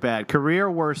 really bad. Career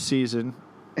worst season.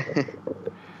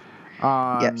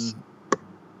 Yes.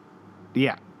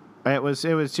 Yeah. It was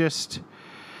just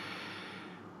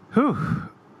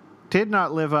did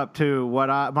not live up to what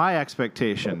my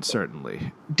expectations,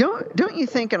 certainly. Don't you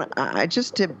think, and I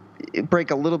just to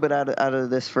break a little bit out of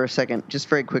this for a second, just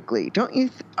very quickly, don't you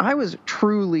I was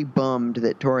truly bummed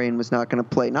that Taurean was not going to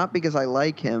play, not because I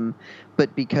like him,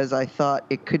 but because I thought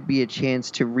it could be a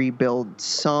chance to rebuild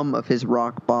some of his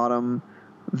rock bottom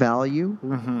value.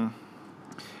 Mm-hmm.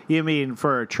 You mean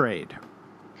for a trade?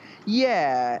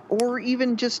 Yeah, or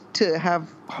even just to have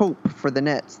hope for the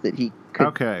Nets that he could.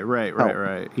 Okay,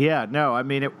 right. Yeah, no, I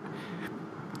mean,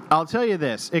 I'll tell you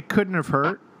this, it couldn't have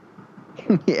hurt.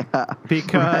 Yeah.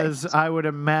 Because I would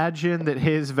imagine that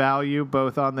his value,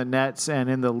 both on the Nets and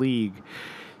in the league,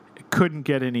 couldn't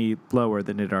get any lower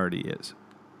than it already is.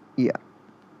 Yeah.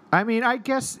 I mean,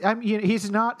 he's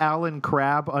not Alan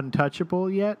Crabb untouchable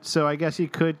yet, so I guess he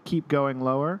could keep going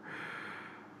lower.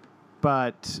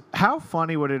 But how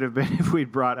funny would it have been if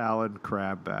we'd brought Alan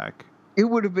Crabb back? It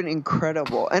would have been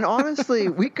incredible. And honestly,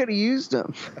 we could have used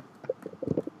him.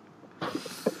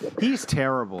 He's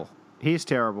terrible.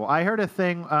 I heard a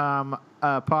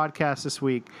podcast this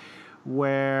week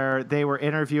where they were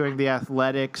interviewing the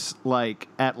Athletics,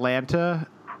 Atlanta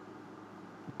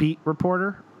beat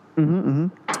reporter. Mm-hmm,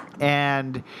 mm-hmm.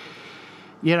 And,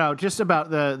 just about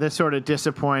the sort of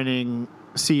disappointing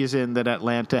season that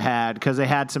Atlanta had, because they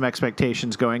had some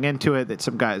expectations going into it that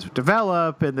some guys would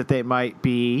develop and that they might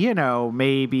be,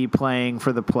 maybe playing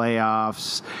for the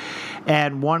playoffs.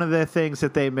 And one of the things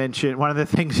that they mentioned, one of the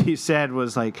things he said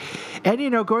was going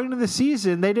into the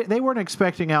season, they weren't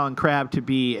expecting Alan Crabb to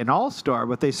be an all-star,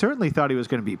 but they certainly thought he was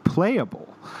going to be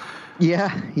playable.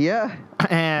 Yeah.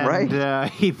 And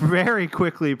he very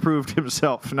quickly proved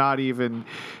himself not even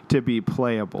to be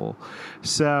playable.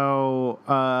 So,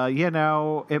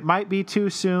 it might be too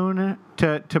soon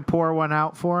to pour one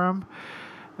out for him.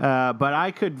 But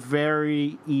I could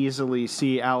very easily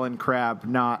see Alan Crabb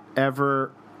not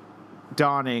ever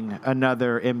donning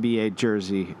another NBA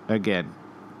jersey again.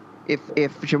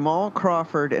 If Jamal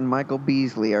Crawford and Michael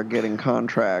Beasley are getting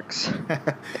contracts,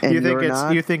 and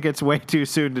you think it's way too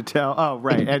soon to tell? Oh,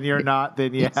 right, and you're not.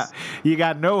 Then you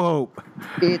got no hope.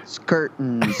 It's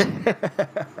curtains.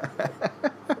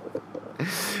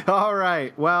 All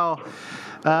right. Well,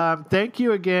 thank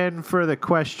you again for the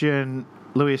question,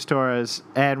 Luis Torres,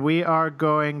 and we are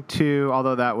going to.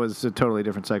 Although that was a totally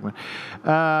different segment.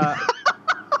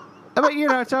 But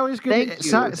it's always good. Thank you,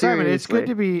 Simon,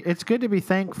 seriously. it's good to be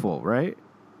thankful, right?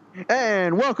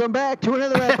 And welcome back to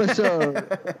another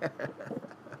episode.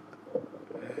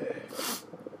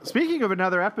 Speaking of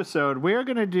another episode, we're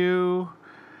going to do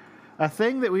a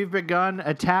thing that we've begun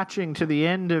attaching to the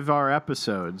end of our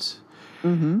episodes,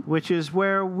 which is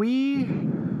where we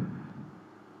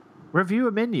review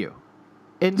a menu.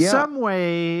 In some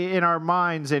way, in our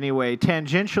minds anyway,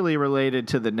 tangentially related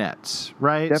to the Nets,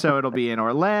 right? Definitely. So it'll be in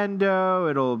Orlando,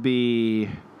 it'll be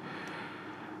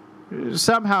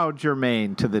somehow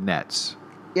germane to the Nets.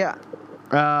 Yeah.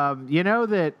 You know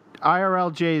that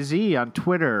IRL Jay-Z on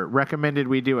Twitter recommended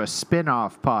we do a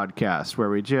spin-off podcast where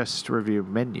we just review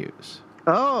menus.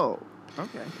 Oh,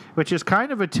 okay. Which is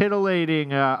kind of a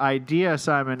titillating idea,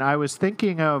 Simon. I was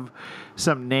thinking of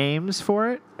some names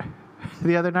for it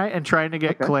the other night and trying to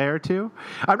get Claire to.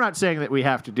 I'm not saying that we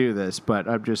have to do this, but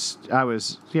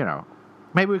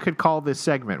maybe we could call this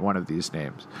segment one of these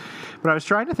names. But I was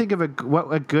trying to think of a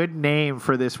good name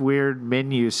for this weird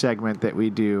menu segment that we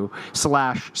do /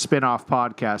 spin-off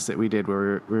podcast that we did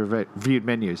where we reviewed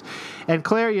menus. And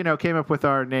Claire, came up with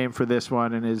our name for this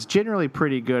one and is generally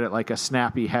pretty good at like a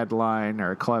snappy headline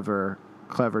or a clever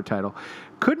title.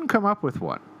 Couldn't come up with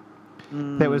one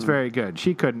that was very good.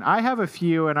 She couldn't. I have a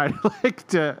few, and I'd like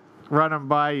to run them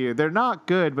by you. They're not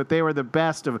good, but they were the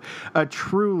best of a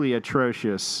truly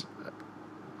atrocious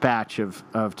batch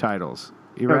of titles.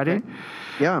 You ready? Okay.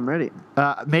 Yeah, I'm ready.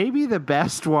 Maybe the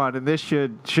best one, and this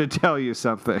should tell you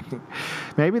something.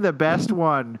 Maybe the best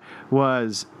one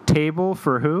was Table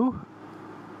for Who?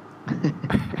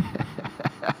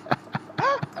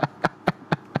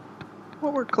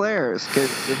 What were Claire's?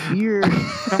 Because if you're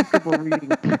comfortable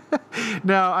reading...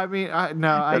 No, I mean, I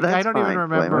don't even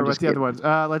remember what the other ones.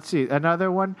 Let's see.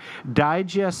 Another one,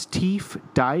 Digestif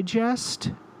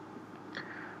Digest?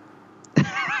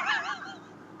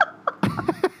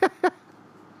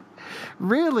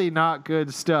 Really not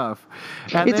good stuff.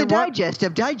 And it's a digest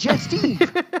of digestive.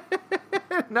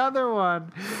 Another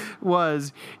one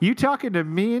was, You Talking to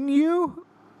Me and You?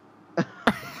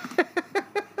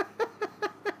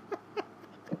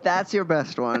 That's your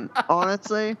best one.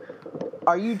 Honestly,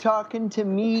 Are You Talking to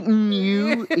Me and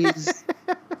You is...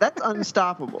 That's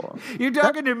unstoppable. You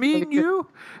talking to me and you?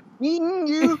 Me and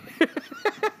you?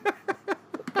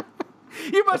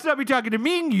 You must not be talking to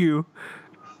me and you.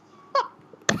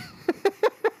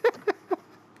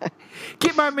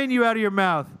 Get my menu out of your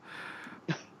mouth.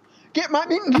 Get my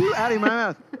menu out of my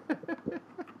mouth.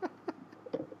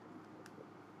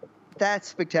 That's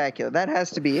spectacular. That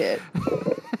has to be it.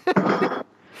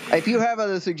 If you have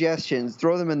other suggestions,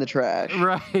 throw them in the trash.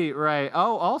 Right.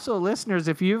 Oh, also, listeners,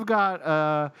 if you've got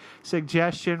a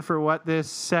suggestion for what this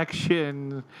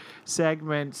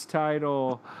segment's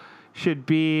title should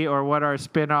be, or what our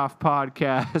spin-off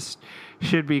podcast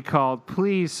should be called,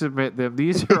 please submit them.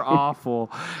 These are awful.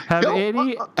 Have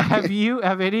any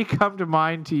come to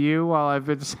mind to you while I've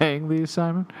been saying these,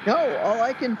 Simon? No, all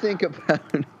I can think about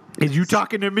is You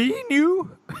Talking to Me and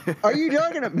You? Are you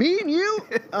talking to me and you?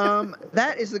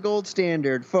 That is the gold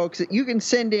standard, folks. You can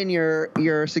send in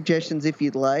your suggestions if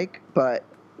you'd like, but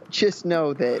just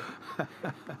know that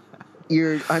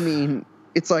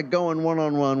it's like going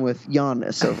one-on-one with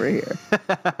Giannis over here.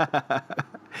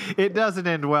 It doesn't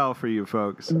end well for you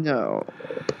folks. No.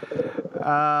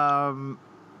 All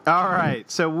right.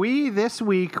 So this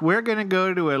week, we're going to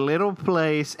go to a little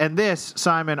place. And this,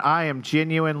 Simon, I am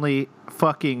genuinely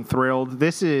fucking thrilled.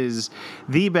 This is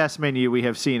the best menu we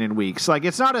have seen in weeks. Like,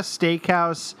 it's not a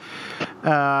steakhouse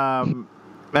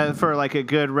for like a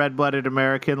good red-blooded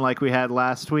American like we had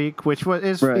last week, which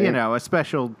is a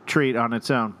special treat on its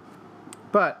own.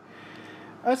 But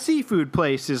a seafood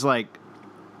place is like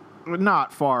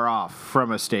not far off from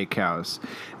a steakhouse.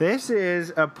 This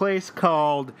is a place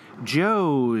called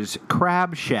Joe's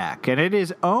Crab Shack, and it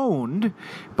is owned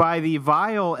by the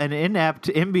vile and inept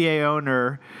NBA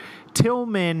owner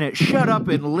Tillman Shut Up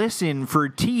and Listen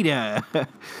Fertitta.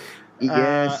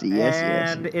 Yes.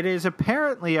 And it is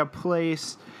apparently a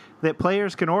place that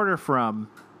players can order from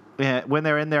when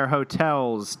they're in their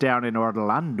hotels down in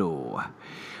Orlando.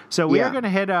 So we are going to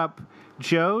hit up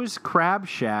Joe's Crab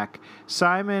Shack.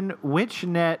 Simon, which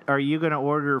net are you going to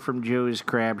order from Joe's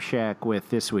Crab Shack with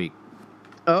this week?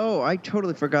 Oh, I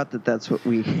totally forgot that's what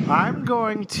I'm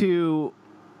going to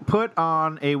put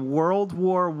on a World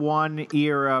War I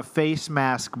era face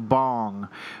mask bong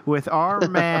with our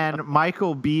man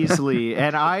Michael Beasley,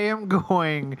 and I am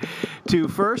going to,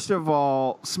 first of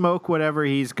all, smoke whatever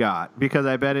he's got, because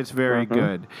I bet it's very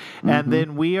good. And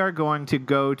then we are going to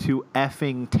go to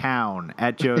effing town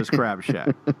at Joe's Crab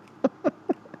Shack.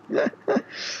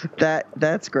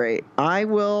 That's great. I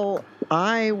will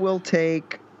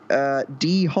take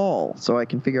D Hall so I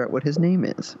can figure out what his name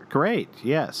is. Great.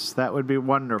 Yes, that would be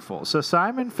wonderful. So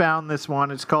Simon found this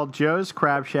one. It's called Joe's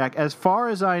Crab Shack. As far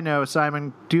as I know,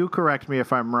 Simon, do correct me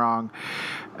if I'm wrong.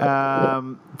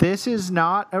 This is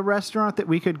not a restaurant that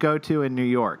we could go to in New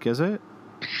York, is it?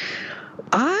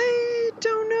 I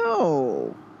don't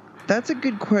know. That's a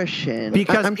good question.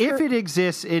 Because if it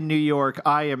exists in New York,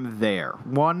 I am there.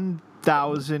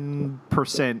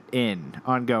 1,000% in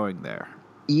on going there.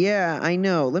 Yeah, I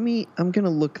know. I'm going to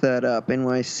look that up,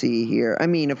 NYC here. I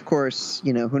mean, of course,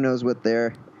 who knows what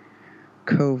their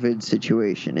COVID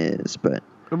situation is, but...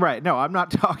 Right. No, I'm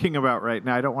not talking about right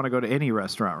now. I don't want to go to any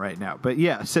restaurant right now. But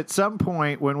yes, at some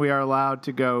point when we are allowed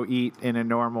to go eat in a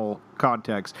normal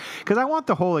context, because I want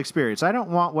the whole experience. I don't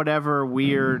want whatever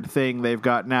weird thing they've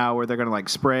got now where they're going to like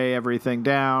spray everything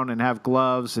down and have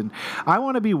gloves. And I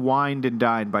want to be wined and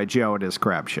dined by Joe at his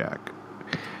Crab Shack.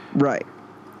 Right.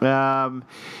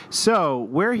 So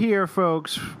we're here,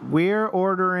 folks. We're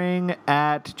ordering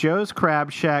at Joe's Crab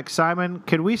Shack. Simon,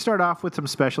 can we start off with some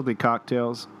specialty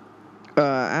cocktails?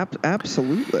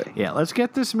 Absolutely. Yeah, let's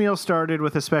get this meal started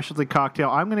with a specialty cocktail.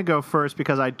 I'm going to go first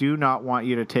because I do not want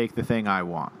you to take the thing I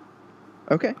want.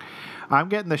 Okay. I'm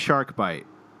getting the shark bite.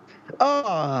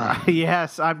 Oh.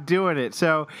 Yes, I'm doing it.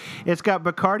 So it's got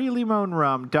Bacardi Limon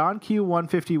rum, Don Q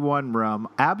 151 rum,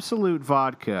 Absolute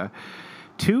vodka,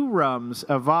 2 rums,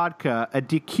 a vodka, a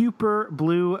DeCuper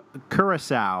Blue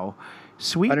Curacao,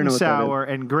 sweet and sour,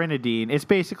 and grenadine. It's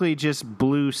basically just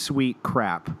blue sweet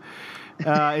crap.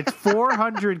 It's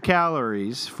 400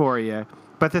 calories for you.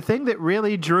 But the thing that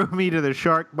really drew me to the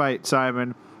shark bite,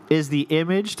 Simon, is the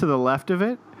image to the left of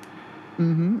it.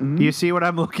 You see what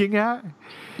I'm looking at?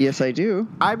 Yes, I do.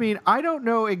 I mean, I don't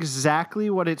know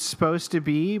exactly what it's supposed to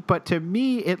be, but to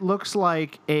me, it looks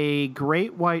like a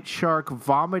great white shark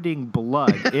vomiting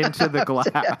blood into the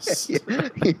glass.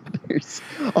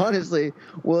 Honestly,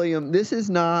 William, this is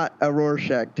not a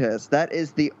Rorschach test. That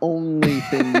is the only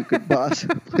thing you could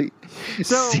possibly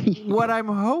see. What I'm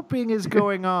hoping is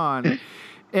going on...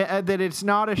 that it's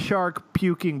not a shark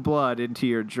puking blood into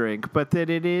your drink, but that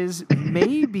it is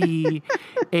maybe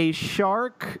a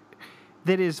shark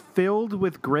that is filled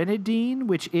with grenadine,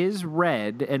 which is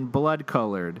red and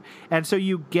blood-colored. And so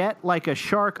you get like a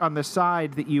shark on the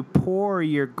side that you pour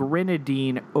your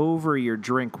grenadine over your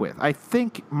drink with. I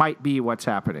think might be what's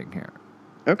happening here.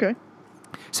 Okay.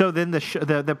 So then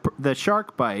the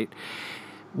shark bite...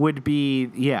 would be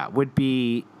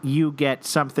you get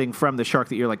something from the shark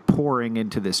that you're like pouring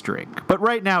into this drink. But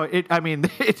right now,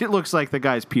 it looks like the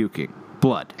guy's puking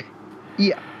blood.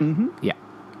 Yeah. Mm-hmm. Yeah.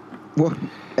 Well,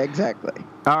 exactly.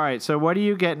 All right. So what are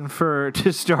you getting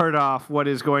to start off what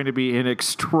is going to be an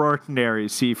extraordinary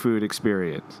seafood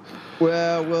experience?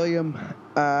 Well, William,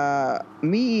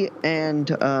 me and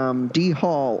D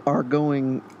Hall are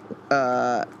going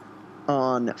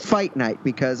on fight night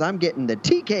because I'm getting the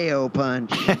TKO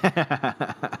punch,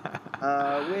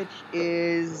 which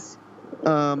is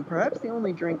perhaps the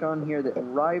only drink on here that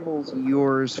rivals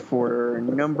yours for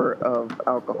number of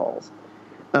alcohols.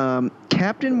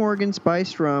 Captain Morgan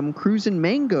Spiced Rum, Cruisin'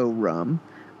 Mango Rum,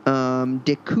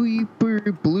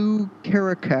 DeCuper Blue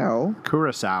Curacao,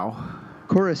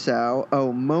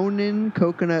 Monin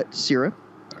Coconut Syrup.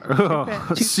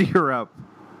 Oh, syrup.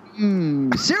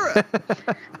 Syrup.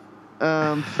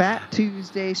 Fat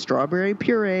Tuesday, strawberry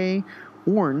puree,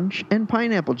 orange, and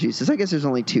pineapple juices. I guess there's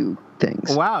only 2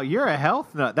 things. Wow, you're a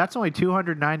health nut. That's only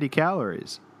 290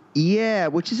 calories. Yeah,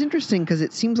 which is interesting because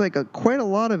it seems like quite a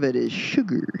lot of it is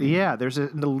sugar. Yeah, there's a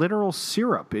literal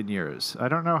syrup in yours. I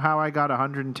don't know how I got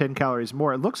 110 calories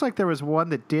more. It looks like there was one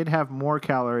that did have more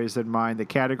calories than mine, the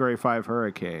Category 5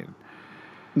 Hurricane.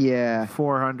 Yeah.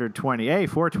 420. Hey,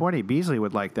 420. Beasley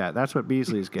would like that. That's what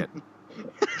Beasley's getting.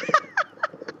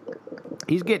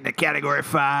 He's getting a Category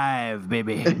 5,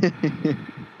 baby.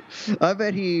 I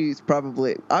bet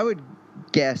I would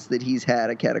guess that he's had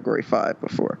a Category 5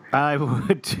 before. I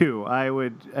would, too. I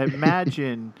would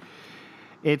imagine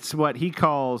it's what he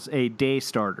calls a day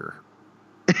starter.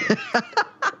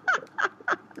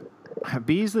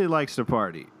 Beasley likes to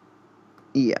party.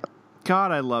 Yeah.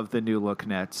 God, I love the new look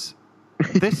Nets.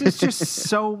 This is just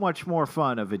so much more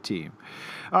fun of a team.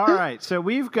 All right, so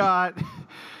we've got...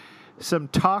 some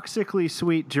toxically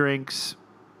sweet drinks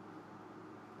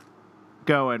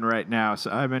going right now.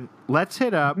 So, let's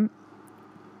hit up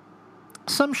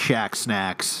some Shack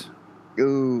Snacks.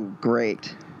 Ooh,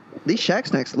 great. These Shack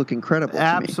Snacks look incredible.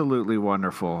 Absolutely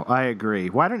wonderful. I agree.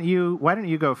 Why don't you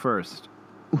go first?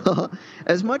 Well,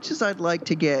 as much as I'd like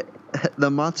to get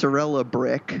the mozzarella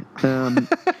brick,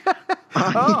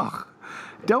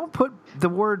 Don't put the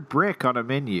word brick on a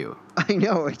menu. I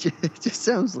know, it just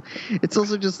sounds. It's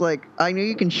also just like, I know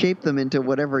you can shape them into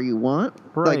whatever you want.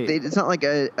 Right. Like it's not like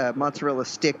a mozzarella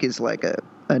stick is like a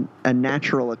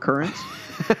natural occurrence.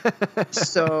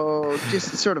 So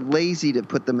just sort of lazy to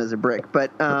put them as a brick.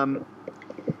 But I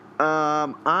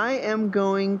am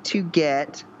going to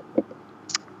get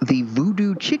the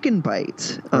Voodoo Chicken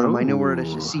Bites. I know we're at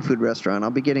a seafood restaurant. I'll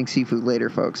be getting seafood later,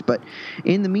 folks. But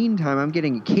in the meantime, I'm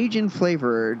getting a Cajun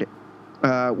flavored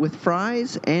with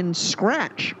fries and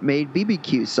Scratch made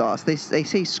BBQ sauce. They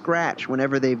say Scratch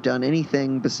whenever they've done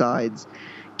anything besides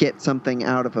get something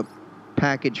out of a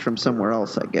package from somewhere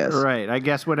else, I guess. Right. I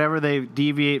guess whenever they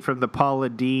deviate from the Paula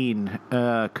Deen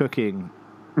cooking.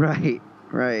 Right.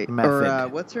 Method. Or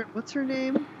what's her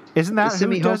name? Isn't that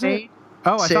who does it?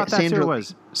 Oh, I thought that's who it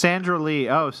was. Lee. Sandra Lee.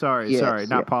 Oh, sorry, Yes,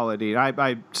 not Paula Deen.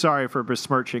 I'm sorry for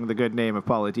besmirching the good name of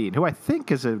Paula Deen, who I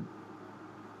think is a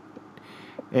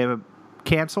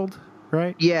canceled,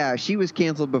 right? Yeah, she was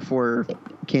canceled before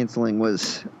canceling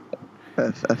was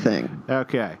a thing.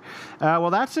 Okay.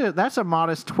 Well, that's a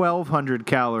modest 1,200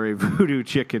 calorie Voodoo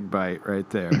Chicken Bite right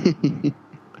there.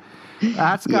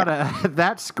 That's got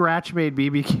that Scratch made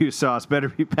BBQ sauce better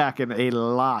be packing a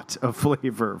lot of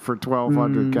flavor for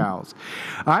 1,200 calories.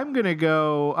 I'm gonna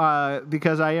go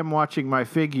because I am watching my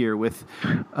figure with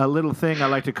a little thing I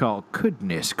like to call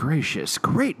goodness gracious,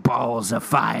 great balls of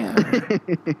fire.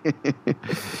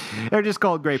 They're just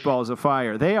called Great Balls of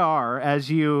Fire. They are,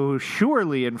 as you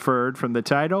surely inferred from the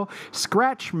title,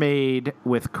 Scratch made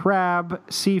with crab,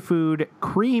 seafood,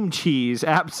 cream cheese,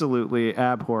 absolutely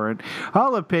abhorrent,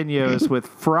 jalapenos with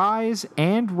fries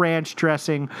and ranch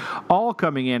dressing, all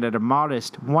coming in at a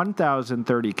modest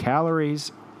 1,030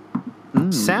 calories.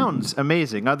 Sounds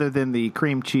amazing, other than the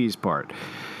cream cheese part.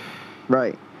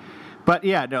 Right. But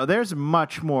yeah, no, there's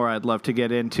much more I'd love to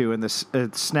get into in this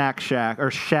Snack Shack,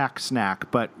 or Shack Snack,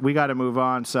 but we got to move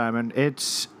on, Simon.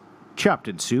 It's chopped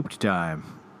and souped time.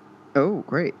 Oh,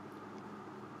 great.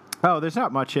 Oh, there's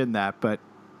not much in that, but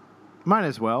might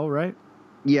as well, right?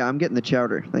 Yeah, I'm getting the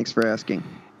chowder. Thanks for asking.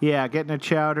 Yeah, getting a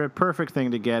chowder, perfect thing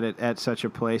to get it at such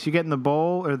a place. You getting the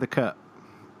bowl or the cup?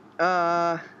 Bowl.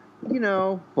 I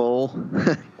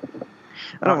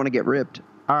don't want to get ripped.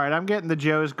 All right, I'm getting the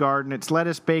Joe's Garden. It's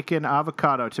lettuce, bacon,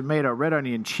 avocado, tomato, red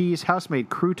onion, cheese, house-made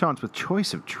croutons with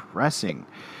choice of dressing.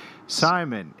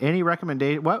 Simon, any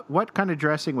recommendation? What kind of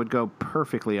dressing would go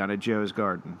perfectly on a Joe's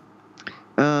Garden?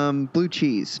 Blue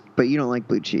cheese, but you don't like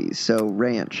blue cheese, so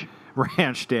ranch.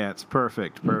 Ranch dance.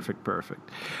 Perfect.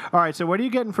 All right, so what are you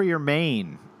getting for your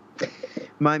main?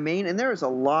 My main, and there is a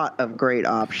lot of great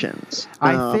options.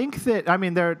 I think that,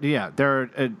 there are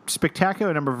a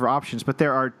spectacular number of options, but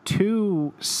there are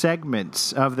two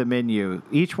segments of the menu.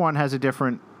 Each one has a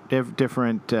different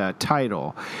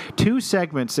title. Two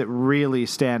segments that really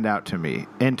stand out to me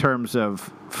in terms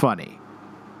of funny.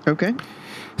 Okay.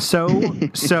 So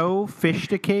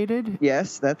Sophisticated.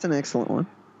 Yes, that's an excellent one.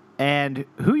 And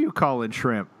Who You Callin'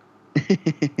 Shrimp?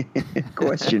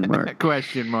 Question mark.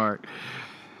 Question mark.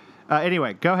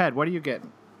 Anyway, go ahead. What are you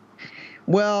getting?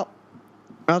 Well,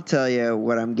 I'll tell you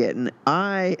what I'm getting.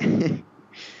 I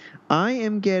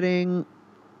am getting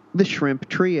the shrimp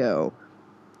trio.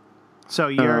 So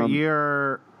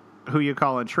you're Who You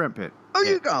Callin' Shrimp it? Who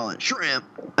You Callin' Shrimp?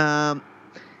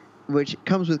 Which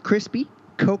comes with crispy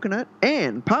coconut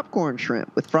and popcorn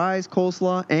shrimp with fries,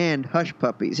 coleslaw, and hush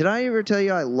puppies. Did I ever tell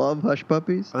you I love hush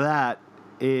puppies? That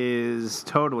is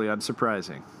totally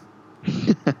unsurprising.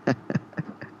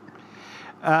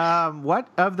 What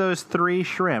of those three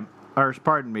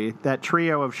that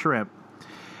trio of shrimp,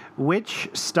 which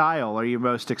style are you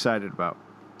most excited about?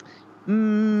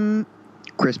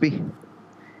 Crispy.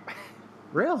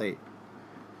 Really?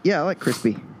 Yeah, I like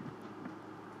crispy.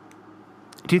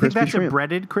 Do you think that's shrimp. a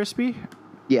breaded crispy?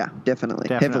 Yeah, definitely.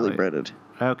 Heavily breaded.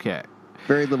 Okay.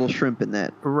 Very little shrimp in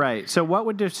that. Right. So what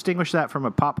would distinguish that from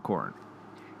a popcorn?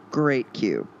 Great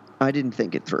cue. I didn't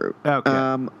think it through.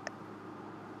 Okay.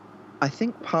 I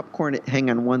think popcorn. Hang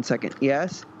on one second.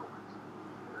 Yes.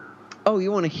 Oh,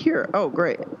 you want to hear? Oh,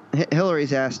 great.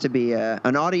 Hillary's asked to be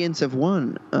an audience of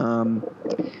one.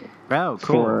 Oh,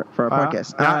 cool. For our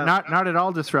podcast. Not at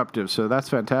all disruptive. So that's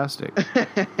fantastic.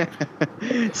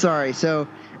 Sorry. So,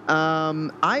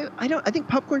 I think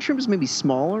popcorn shrimp is maybe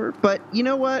smaller, but you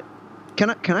know what? Can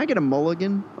I get a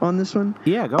mulligan on this one?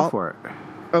 Yeah, go for it.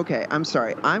 Okay, I'm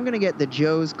sorry. I'm going to get the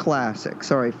Joe's Classic.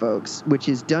 Sorry, folks. Which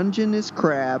is Dungeness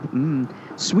crab,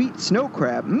 sweet snow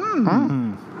crab,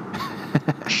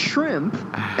 shrimp,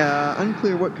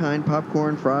 unclear what kind,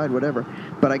 popcorn, fried, whatever.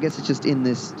 But I guess it's just in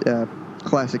this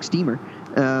classic steamer.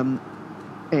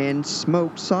 And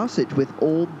smoked sausage with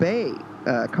Old Bay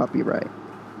copyright.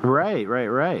 Right.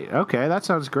 Okay, that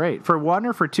sounds great. For one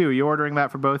or for two? You ordering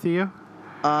that for both of you?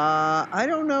 I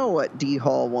don't know what D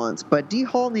Hall wants, but D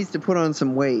Hall needs to put on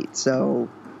some weight. So,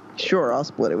 sure, I'll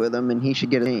split it with him, and he should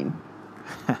get a lane.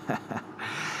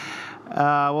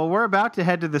 Well, we're about to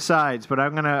head to the sides, but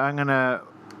I'm gonna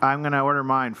order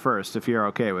mine first if you're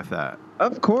okay with that.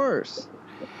 Of course.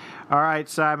 All right,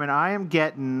 Simon, I am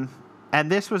getting,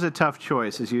 and this was a tough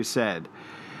choice, as you said,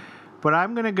 but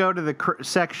I'm gonna go to the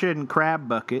section crab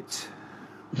buckets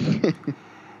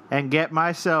and get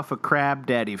myself a Crab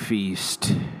Daddy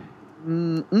feast.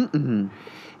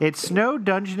 It's Snow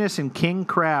Dungeness and King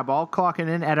Crab all clocking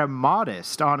in at a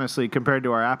modest, honestly, compared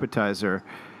to our appetizer,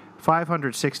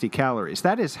 560 calories.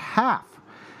 That is half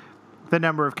the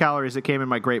number of calories that came in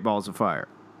my Great Balls of Fire.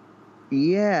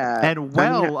 Yeah. And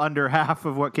under half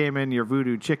of what came in your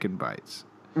Voodoo Chicken Bites.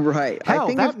 Right.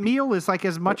 Hell, that meal is like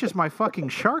as much as my fucking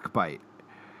shark bite.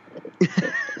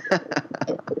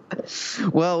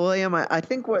 Well, William, I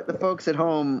think what the folks at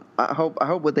home, I hope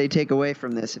what they take away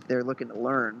from this, if they're looking to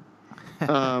learn,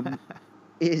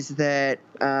 is that,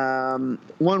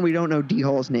 one, we don't know D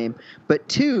Hall's name, but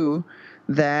two,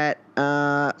 that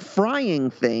frying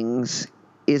things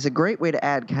is a great way to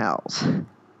add calories.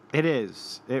 It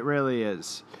is. It really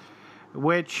is.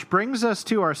 Which brings us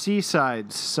to our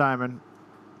seasides, Simon.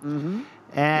 Mm-hmm.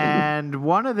 And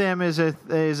one of them is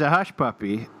a hush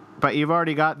puppy, but you've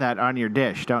already got that on your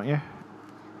dish, don't you?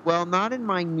 Well, not in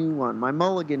my new one. My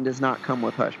mulligan does not come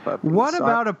with hush puppies. What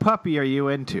about a puppy are you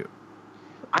into?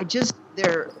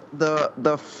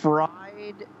 The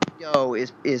fried dough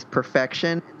is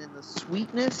perfection, and then the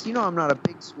sweetness. You know, I'm not a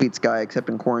big sweets guy except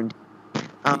in quarantine.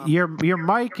 Your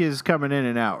mic is coming in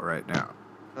and out right now.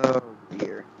 Oh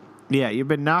dear. Yeah, you've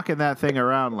been knocking that thing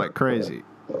around like crazy.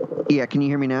 Yeah, can you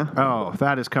hear me now? Oh,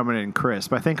 that is coming in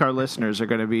crisp. I think our listeners are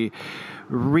going to be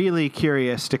really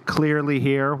curious to clearly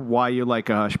hear why you like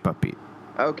a hush puppy.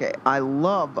 Okay, I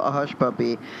love a hush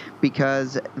puppy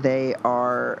because they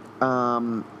are.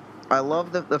 I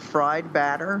love the fried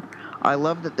batter. I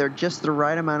love that they're just the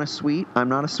right amount of sweet. I'm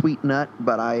not a sweet nut,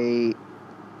 but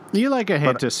you like a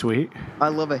hint of sweet. I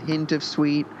love a hint of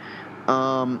sweet.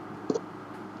 And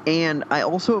I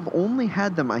also have only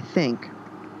had them, I think,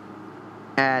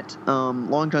 at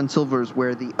Long John Silver's,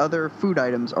 where the other food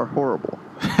items are horrible.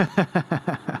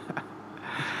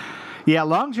 Yeah,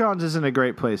 Long John's isn't a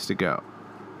great place to go.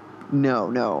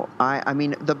 No. I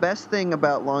mean, the best thing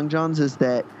about Long John's is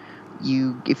that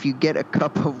if you get a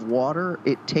cup of water,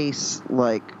 it tastes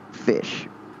like fish.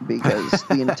 Because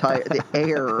the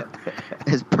air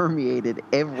has permeated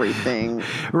everything.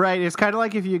 Right. It's kind of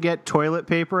like if you get toilet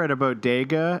paper at a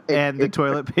bodega and the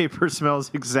toilet paper smells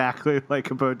exactly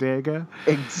like a bodega.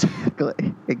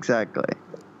 Exactly.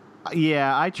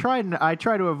 Yeah, I try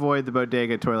to avoid the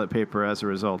bodega toilet paper as a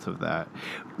result of that.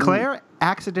 Claire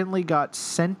accidentally got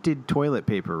scented toilet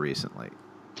paper recently.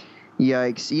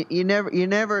 Yikes. You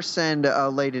never send a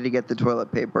lady to get the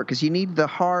toilet paper because you need the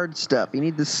hard stuff. You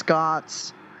need the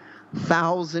Scott's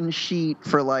 1,000 sheet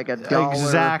for like $1.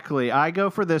 Exactly. I go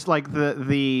for this like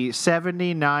the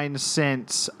 79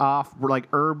 cents off like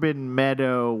Urban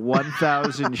Meadow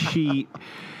 1,000 sheet.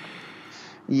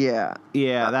 Yeah.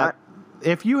 Yeah,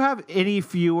 if you have any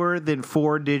fewer than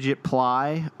 4-digit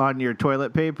ply on your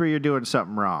toilet paper, you're doing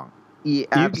something wrong. Yeah,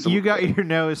 absolutely. You got your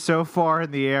nose so far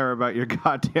in the air about your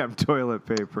goddamn toilet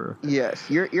paper. Yes,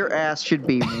 your ass should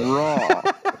be raw.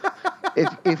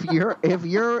 If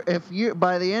you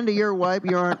by the end of your wipe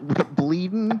you aren't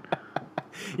bleeding,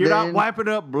 you're not wiping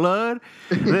up blood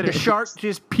that a shark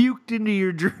just puked into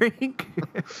your drink.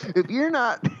 If you're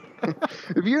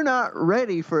not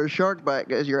ready for a shark bite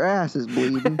because your ass is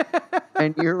bleeding,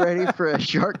 and you're ready for a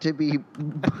shark to be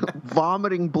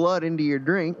vomiting blood into your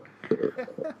drink,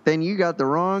 then you got the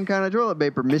wrong kind of toilet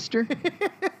paper, mister.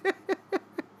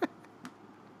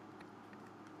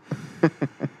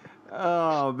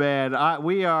 Oh, man.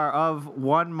 We are of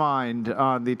one mind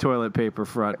on the toilet paper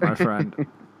front, my friend.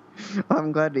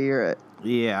 I'm glad to hear it.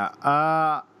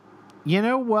 Yeah. You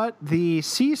know what? The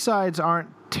seasides aren't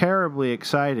terribly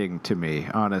exciting to me,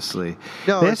 honestly.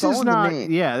 No, this is not.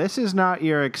 Yeah, this is not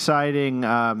your exciting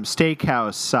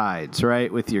steakhouse sides,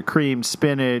 right? With your creamed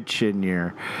spinach and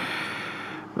your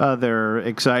other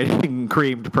exciting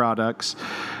creamed products.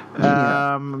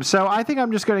 Yeah. So I think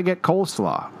I'm just going to get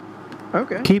coleslaw.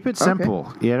 Okay. Keep it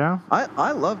simple, you know?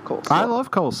 I love coleslaw. I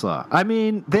love coleslaw. I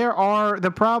mean,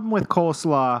 the problem with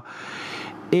coleslaw,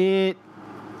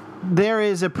 there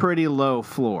is a pretty low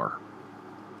floor.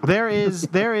 There is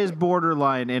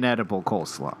borderline inedible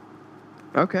coleslaw.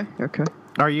 Okay.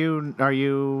 Are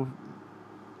you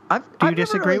I've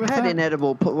disagree never with had that?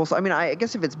 inedible coleslaw. I mean, I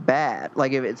guess if it's bad,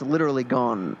 like if it's literally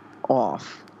gone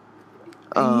off.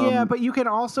 Yeah, but you can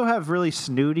also have really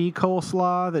snooty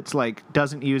coleslaw that's like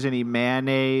doesn't use any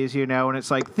mayonnaise, and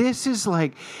it's like this is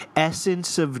like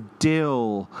essence of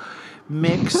dill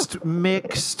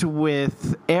mixed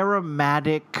with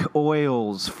aromatic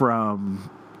oils from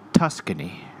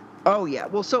Tuscany. Oh yeah.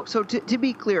 Well, so to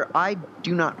be clear, I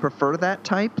do not prefer that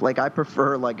type. Like I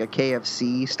prefer like a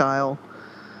KFC style.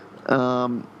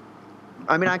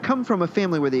 I mean, I come from a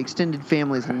family where the extended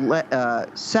family's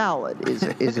salad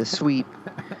is a sweet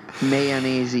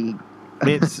mayonnaise-y.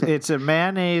 It's a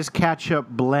mayonnaise ketchup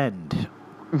blend.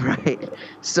 Right.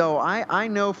 So I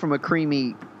know from a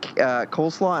creamy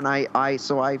coleslaw, and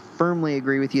I firmly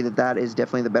agree with you that is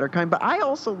definitely the better kind. But I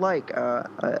also like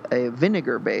a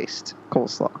vinegar-based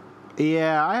coleslaw.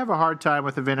 Yeah, I have a hard time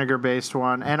with the vinegar-based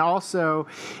one, and also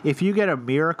if you get a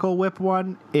Miracle Whip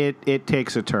one, it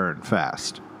takes a turn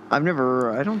fast. I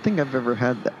don't think I've ever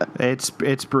had that.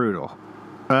 It's brutal.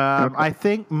 Okay. I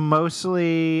think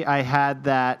mostly I had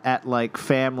that at like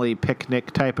family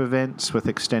picnic type events with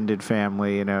extended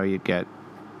family. You'd get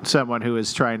someone who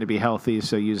is trying to be healthy,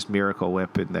 so used Miracle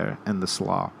Whip in the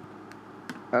slaw.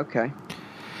 Okay.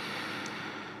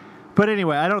 But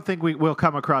anyway, I don't think we'll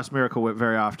come across Miracle Whip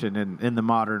very often in the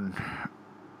modern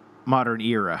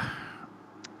era.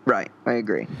 Right, I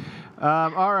agree.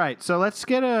 All right, so let's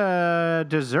get a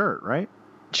dessert, right?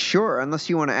 Sure, unless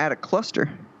you want to add a cluster.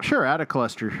 Sure, add a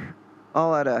cluster.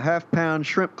 I'll add a half-pound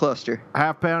shrimp cluster.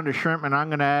 Half pound of shrimp, and I'm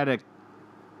going to add a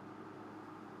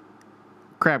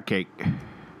crab cake.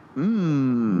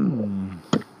 Mmm.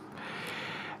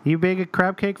 You big a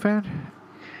crab cake fan?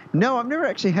 No, I've never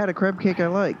actually had a crab cake I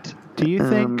liked. Do you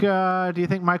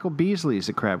think Michael Beasley's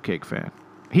a crab cake fan?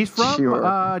 He's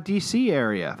from D.C.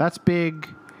 area. That's big.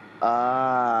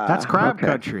 That's crab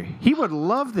country. He would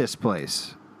love this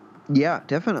place. Yeah,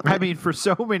 definitely. I mean, for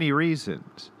so many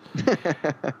reasons.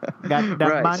 Got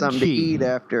right, something to eat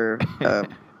after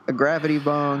a gravity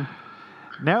bong.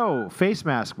 No, face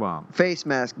mask bong. Face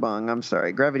mask bong. I'm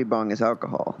sorry. Gravity bong is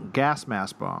alcohol. Gas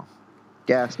mask bong.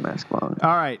 Gas mask bong.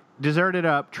 All right, dessert it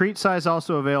up. Treat size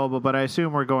also available, but I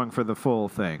assume we're going for the full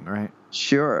thing, right?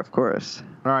 Sure, of course.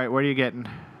 All right, what are you getting?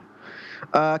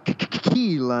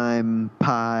 Key lime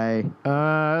pie.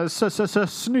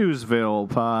 Snoozeville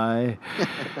pie.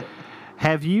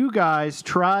 Have you guys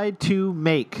tried to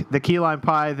make the key lime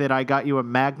pie that I got you a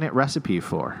magnet recipe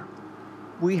for?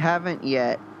 We haven't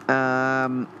yet,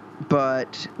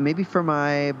 but maybe for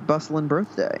my bustling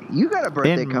birthday. You got a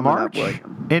birthday coming up,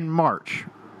 William. In March.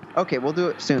 Okay, we'll do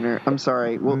it sooner. I'm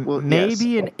sorry. We'll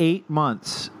maybe in 8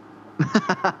 months.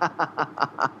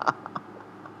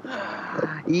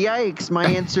 Yikes, my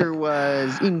answer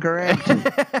was incorrect.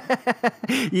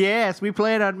 Yes, we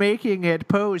plan on making it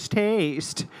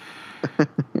post-haste.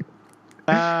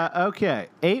 Okay,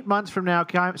 8 months from now,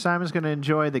 Simon's going to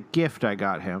enjoy the gift I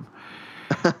got him.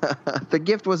 The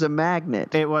gift was a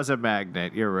magnet. It was a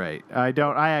magnet. You're right.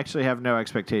 I actually have no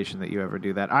expectation that you ever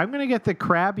do that. I'm going to get the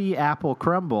Krabby Apple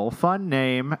Crumble. Fun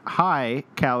name, high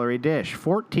calorie dish.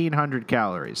 1,400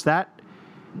 calories. That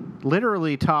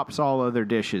literally tops all other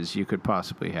dishes you could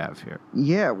possibly have here.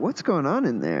 Yeah, what's going on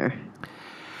in there?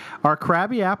 Are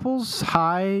Krabby Apples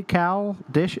high cal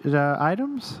dish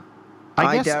items?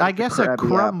 I guess a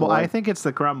crumble. I think it's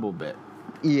the crumble bit.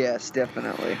 Yes,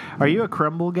 definitely. Are you a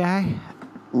crumble guy?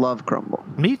 Love crumble.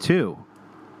 Me too.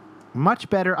 Much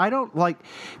better. I don't like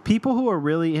people who are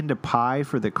really into pie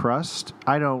for the crust.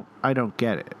 I don't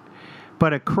get it.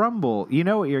 But a crumble, you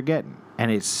know what you're getting,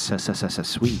 and it's so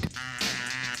sweet.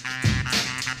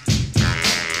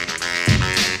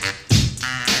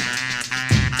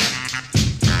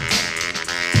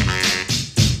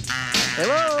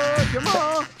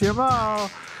 Hello, Jamal.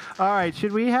 All right,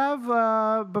 should we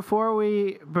have before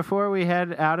we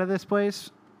head out of this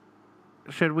place?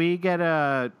 Should we get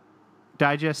a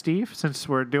digestive since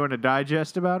we're doing a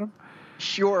digest about him?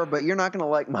 Sure, but you're not going to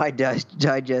like my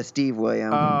digestive,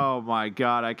 William. Oh my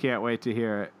God, I can't wait to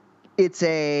hear it. It's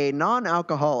a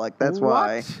non-alcoholic. That's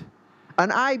why. An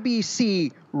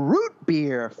IBC root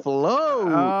beer float.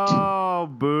 Oh,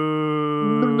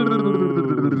 boo.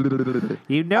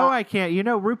 I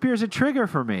can't. Root beer's a trigger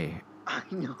for me. I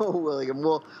know, William.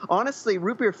 Well, honestly,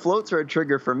 root beer floats are a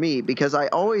trigger for me because I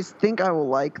always think I will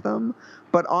like them.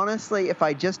 But honestly, if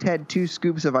I just had 2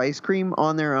 scoops of ice cream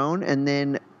on their own and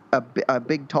then a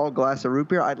big tall glass of root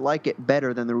beer, I'd like it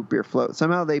better than the root beer float.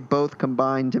 Somehow they both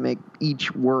combine to make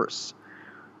each worse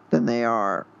than they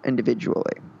are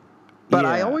individually. But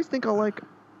I always think I'll like them.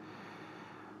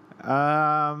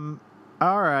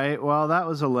 All right. Well, that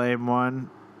was a lame one.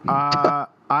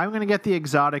 I'm going to get the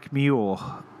exotic mule.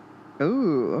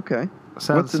 Ooh, okay. Sounds,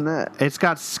 what's in that? It's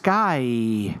got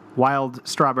Sky wild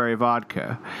strawberry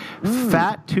vodka,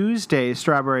 Fat Tuesday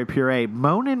strawberry puree,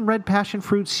 Monin red passion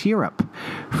fruit syrup,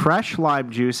 fresh lime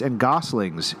juice, and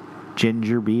Gosling's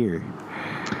ginger beer.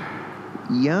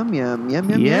 Yum, yum, yum,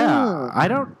 yum, Yeah, yum. I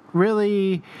don't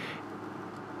really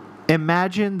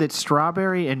imagine that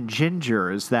strawberry and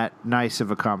ginger is that nice of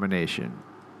a combination.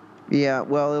 Yeah,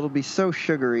 well, it'll be so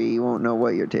sugary you won't know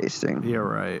what you're tasting. You're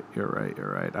right.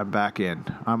 I'm back in.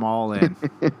 I'm all in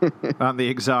on the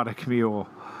exotic mule.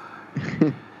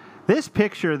 This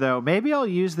picture, though, maybe I'll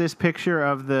use this picture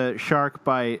of the shark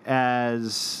bite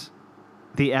as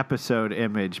the episode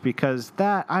image because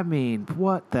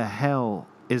what the hell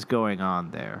is going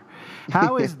on there?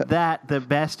 How is that the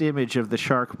best image of the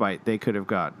shark bite they could have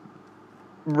gotten?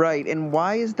 Right, and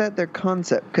why is that their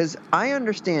concept? Because I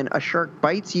understand a shark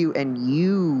bites you and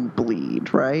you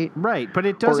bleed, right? Right, but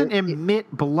it doesn't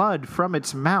emit blood from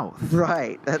its mouth.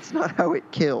 Right, that's not how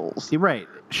it kills. You're right.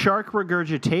 Shark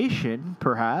regurgitation,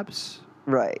 perhaps.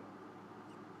 Right.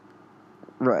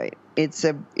 It's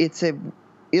a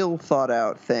ill thought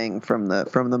out thing from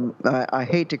the. I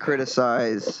hate to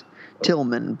criticize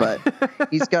Tillman, but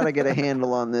he's got to get a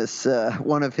handle on this.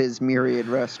 One of his myriad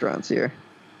restaurants here.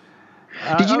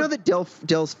 Did you know that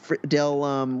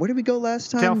where did we go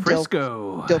last time? Del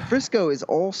Frisco. Del Frisco is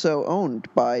also owned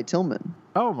by Tillman.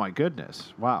 Oh my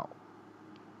goodness! Wow.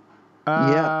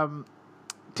 Yeah.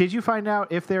 Did you find out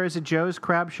if there is a Joe's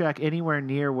Crab Shack anywhere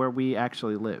near where we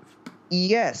actually live?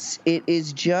 Yes, it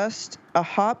is just a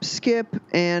hop, skip,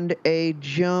 and a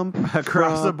jump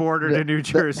across the border to New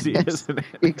Jersey, isn't it?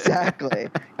 Exactly.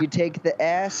 You take the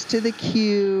S to the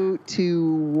Q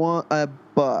to a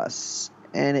bus.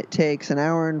 And it takes an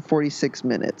hour and 46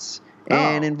 minutes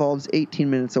and involves 18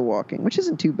 minutes of walking, which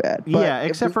isn't too bad. But yeah,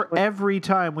 except for every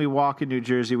time we walk in New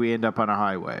Jersey, we end up on a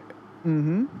highway.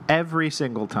 Mm-hmm. Every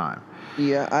single time.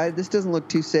 Yeah, this doesn't look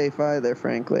too safe either,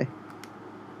 frankly.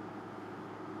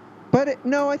 But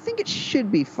no, I think it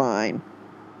should be fine.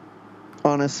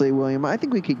 Honestly, William, I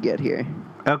think we could get here.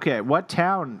 Okay, what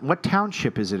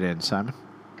township is it in, Simon?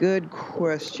 Good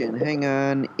question. Hang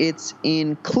on. It's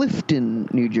in Clifton,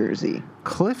 New Jersey.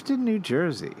 Clifton, New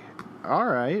Jersey. All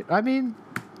right. I mean,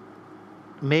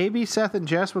 maybe Seth and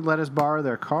Jess would let us borrow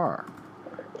their car.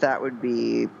 That would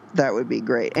be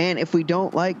great. And if we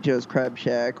don't like Joe's Crab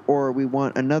Shack or we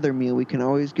want another meal, we can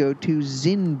always go to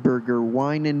Zinburger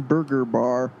Wine and Burger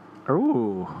Bar.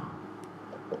 Ooh.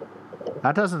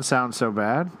 That doesn't sound so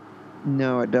bad.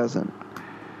 No, it doesn't.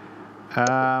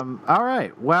 All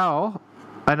right. Well,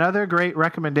 another great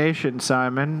recommendation,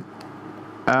 Simon.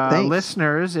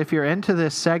 Listeners, if you're into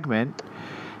this segment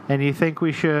and you think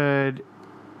we should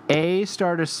A,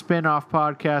 start a spin-off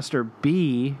podcast, or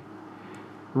B,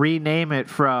 rename it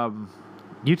from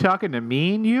You Talking to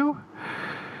Me and You,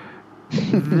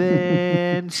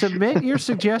 then submit your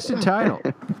suggested title.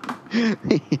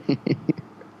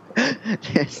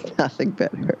 There's nothing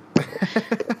better.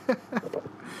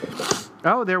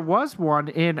 Oh, there was one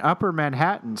in Upper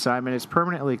Manhattan, Simon. It's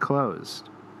permanently closed.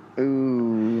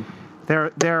 Ooh.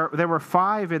 There were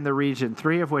 5 in the region,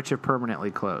 3 of which have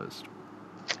permanently closed.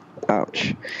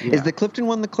 Ouch. Yeah. Is the Clifton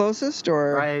one the closest,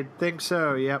 or? I think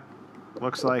so, yep.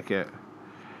 Looks like it.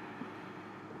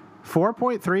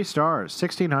 4.3 stars,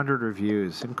 1,600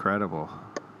 reviews. Incredible.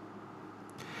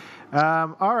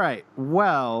 All right.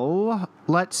 Well,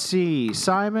 let's see.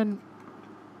 Simon,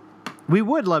 we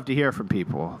would love to hear from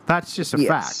people. That's just a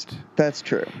fact. That's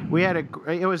true.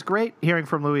 It was great hearing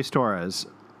from Luis Torres.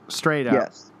 Straight up.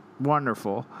 Yes.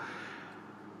 Wonderful.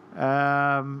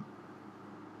 Where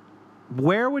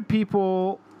would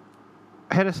people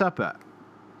hit us up at?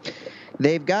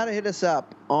 They've got to hit us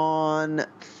up on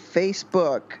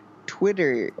Facebook,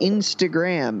 Twitter,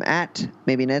 Instagram at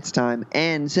Maybe Next Time,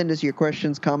 and send us your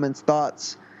questions, comments,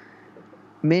 thoughts,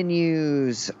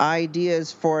 menus,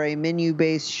 ideas for a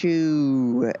menu-based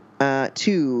shoe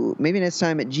to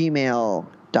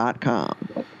maybynexttime@gmail.com.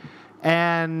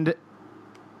 And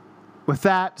with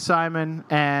that, Simon,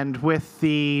 and with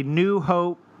the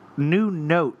new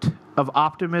note of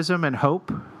optimism and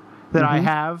hope that I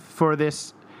have for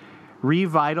this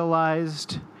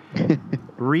revitalized,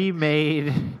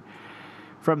 remade,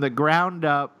 from the ground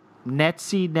up,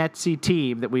 Netsy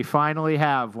team that we finally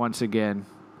have once again.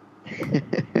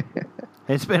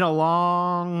 It's been a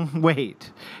long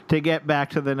wait to get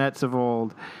back to the Nets of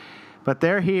old. But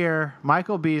they're here.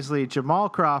 Michael Beasley, Jamal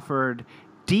Crawford,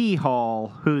 D.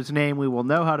 Hall, whose name we will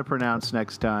know how to pronounce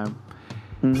next time.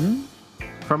 Mm-hmm.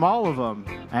 From all of them,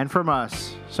 and from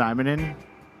us, Simon and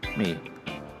me.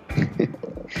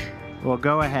 Well,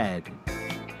 go ahead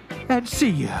and see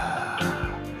you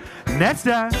next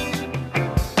time.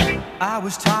 I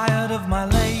was tired of my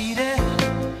lady.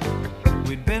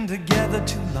 We'd been together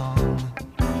too long,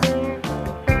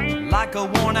 like a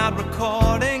worn-out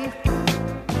recording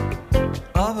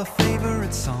of a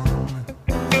favorite song.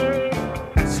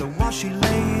 So while she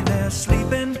lay there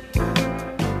sleeping,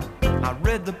 I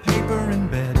read the paper in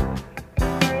bed,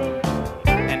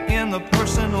 and in the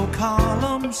personal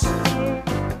columns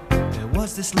there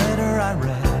was this letter I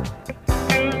read.